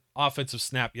Sutton, offensive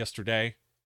snap yesterday.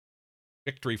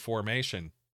 Victory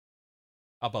formation.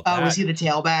 How about that? Was he the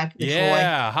tailback?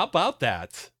 Yeah. How about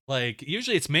that?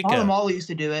 Usually it's Minka. Polamalu used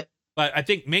to do it. But I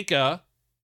think Minka,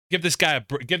 give this guy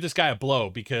a blow,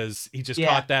 because he just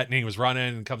caught that and he was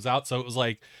running and comes out. So it was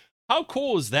like, how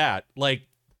cool is that?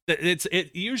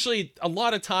 It usually a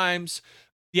lot of times,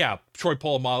 Troy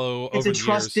Polamalu. It's a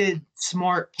trusted,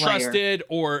 smart player. Trusted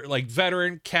or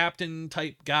veteran captain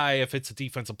type guy if it's a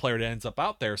defensive player that ends up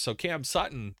out there. So Cam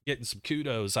Sutton getting some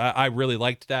kudos. I really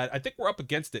liked that. I think we're up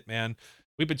against it, man.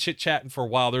 We've been chit-chatting for a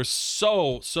while. There's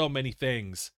so many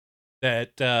things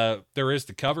that there is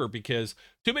to cover, because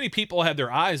too many people had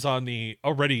their eyes on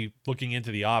already looking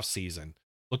into the off season,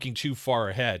 looking too far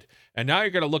ahead. And now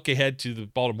you're going to look ahead to the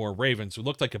Baltimore Ravens, who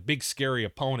looked like a big, scary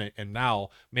opponent. And now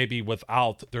maybe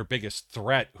without their biggest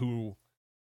threat, who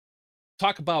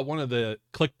talk about one of the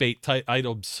clickbait type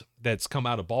items that's come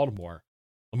out of Baltimore.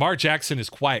 Lamar Jackson is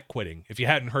quiet quitting. If you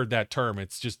hadn't heard that term,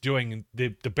 it's just doing the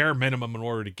bare minimum in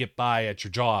order to get by at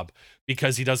your job,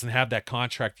 because he doesn't have that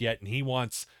contract yet. And he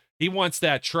wants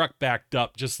that truck backed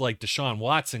up, just like Deshaun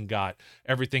Watson got,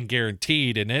 everything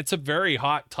guaranteed. And it's a very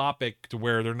hot topic to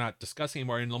where they're not discussing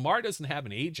anymore. And Lamar doesn't have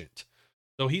an agent.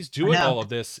 So he's doing all of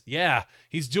this. Yeah,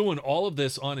 he's doing all of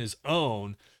this on his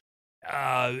own.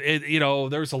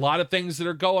 There's a lot of things that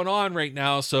are going on right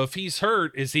now. So if he's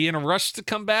hurt, is he in a rush to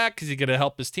come back? Is he going to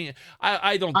help his team?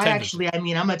 I don't. I'm going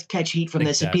to catch heat from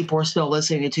this if people are still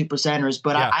listening to Two Percenters,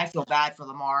 but I feel bad for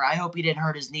Lamar. I hope he didn't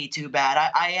hurt his knee too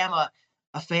bad. I am a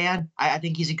fan. I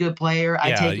think he's a good player.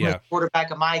 I take him as quarterback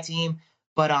of my team.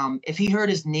 But if he hurt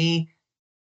his knee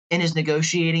in his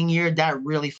negotiating year, that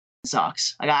really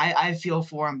sucks. Like I feel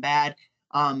for him bad.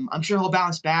 I'm sure he'll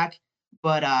bounce back,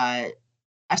 but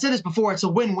I've said this before, it's a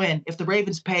win-win. If the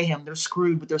Ravens pay him, they're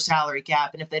screwed with their salary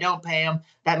cap. And if they don't pay him,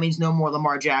 that means no more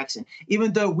Lamar Jackson.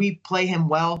 Even though we play him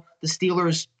well, the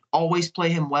Steelers always play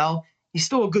him well, he's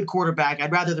still a good quarterback.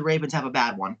 I'd rather the Ravens have a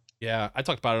bad one. Yeah, I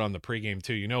talked about it on the pregame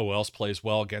too. You know who else plays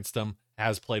well against them,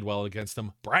 has played well against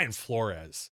them? Brian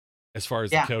Flores, as far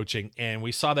as the coaching. And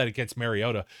we saw that against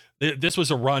Mariota. This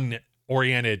was a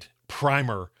run-oriented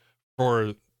primer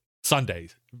for Sunday.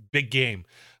 Big game.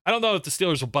 I don't know if the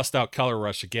Steelers will bust out Color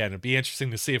Rush again. It'd be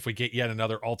interesting to see if we get yet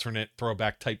another alternate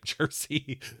throwback type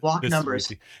jersey. Block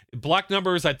numbers. Block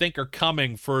numbers, I think, are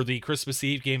coming for the Christmas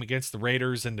Eve game against the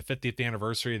Raiders and the 50th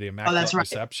anniversary of the Immaculate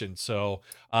Reception. So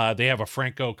they have a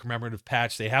Franco commemorative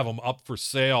patch. They have them up for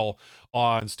sale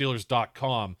on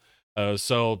Steelers.com.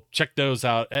 So check those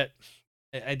out.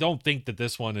 I don't think that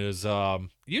this one is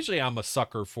usually I'm a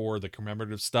sucker for the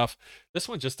commemorative stuff. This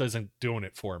one just isn't doing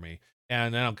it for me.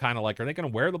 And then I'm kind of like, are they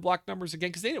going to wear the block numbers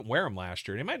again? Because they didn't wear them last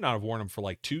year. They might not have worn them for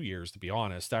like 2 years, to be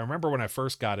honest. I remember when I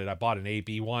first got it, I bought an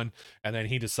AB one, and then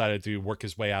he decided to work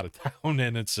his way out of town.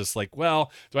 And it's just like,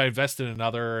 well, do I invest in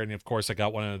another? And of course, I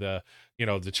got one of the,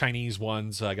 the Chinese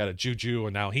ones. I got a Juju,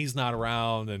 and now he's not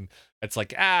around. And it's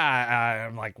like,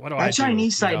 I'm like, what do I do? That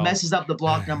Chinese site messes up the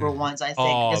block number ones, I think.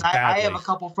 Because I have a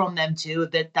couple from them too.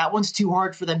 That one's too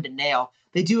hard for them to nail.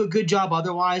 They do a good job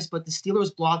otherwise, but the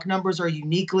Steelers block numbers are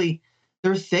uniquely.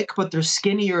 They're thick, but they're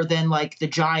skinnier than like the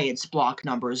Giants block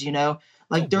numbers, they're weird.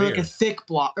 Like a thick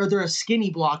block or they're a skinny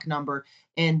block number.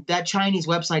 And that Chinese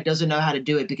website doesn't know how to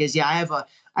do it because I have a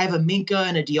Minka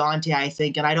and a Deontay, I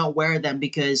think, and I don't wear them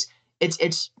because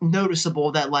it's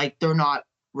noticeable that like they're not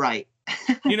right.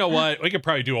 You know what? We could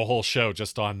probably do a whole show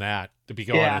just on that, to be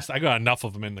honest. I got enough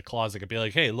of them in the closet. I could be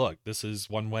like, hey, look, this is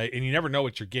one way. And you never know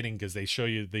what you're getting because they show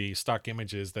you the stock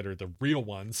images that are the real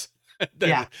ones.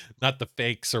 Not the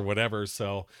fakes or whatever.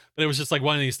 So, but it was just like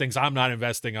one of these things. I'm not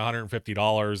investing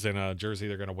 $150 in a jersey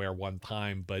they're going to wear one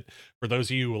time. But for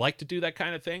those of you who like to do that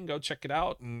kind of thing, go check it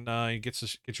out and you get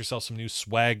yourself some new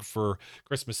swag for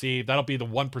Christmas Eve. That'll be the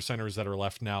 1%ers that are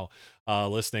left now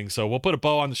listening. So we'll put a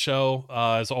bow on the show.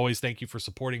 As always, thank you for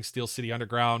supporting Steel City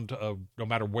Underground, no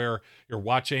matter where you're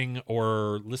watching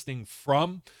or listening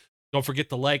from. Don't forget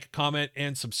to like, comment,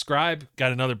 and subscribe.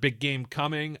 Got another big game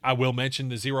coming. I will mention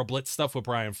the Zero Blitz stuff with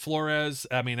Brian Flores.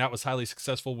 I mean, that was highly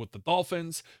successful with the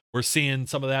Dolphins. We're seeing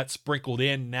some of that sprinkled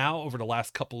in now over the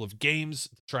last couple of games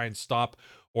to try and stop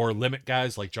or limit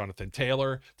guys like Jonathan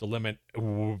Taylor, to limit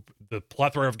the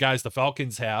plethora of guys the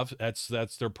Falcons have. That's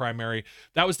their primary.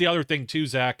 That was the other thing too,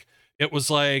 Zach. It was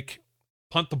like,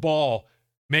 punt the ball,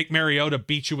 make Mariota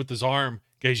beat you with his arm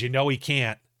because he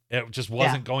can't. It just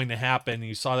wasn't going to happen.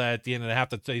 You saw that at the end of the half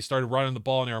that they started running the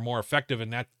ball and they were more effective,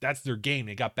 and that's their game.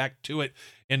 They got back to it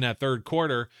in that third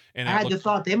quarter. And I had the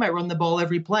thought they might run the ball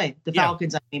every play. The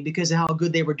Falcons, because of how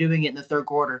good they were doing it in the third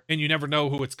quarter. And you never know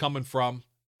who it's coming from,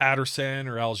 Patterson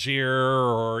or Algier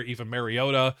or even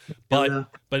Mariota. But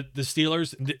the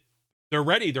Steelers, they're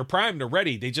ready. They're primed. They're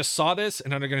ready. They just saw this,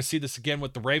 and then they're going to see this again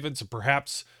with the Ravens, and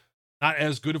perhaps not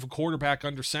as good of a quarterback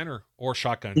under center or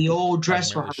shotgun. The old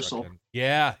dress rehearsal. Shotgun.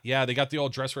 Yeah. They got the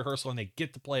old dress rehearsal, and they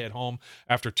get to play at home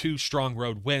after 2 strong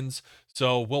road wins.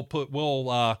 So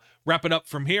we'll wrap it up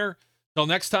from here. Till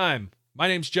next time, my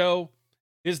name's Joe.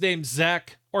 His name's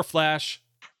Zach or Flash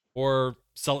or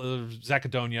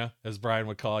Zachadonia, as Brian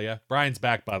would call you. Brian's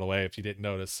back, by the way, if you didn't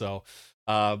notice. So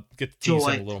get to tease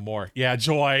him a little more. Yeah,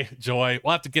 Joy. We'll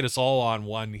have to get us all on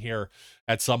one here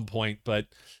at some point, but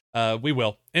we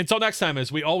will. Until next time,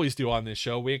 as we always do on this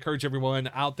show, we encourage everyone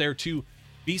out there to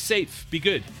be safe, be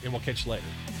good, and we'll catch you later.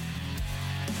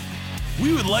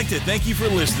 We would like to thank you for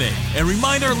listening and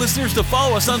remind our listeners to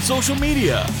follow us on social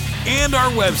media and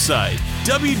our website,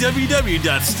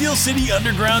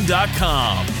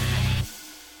 www.steelcityunderground.com.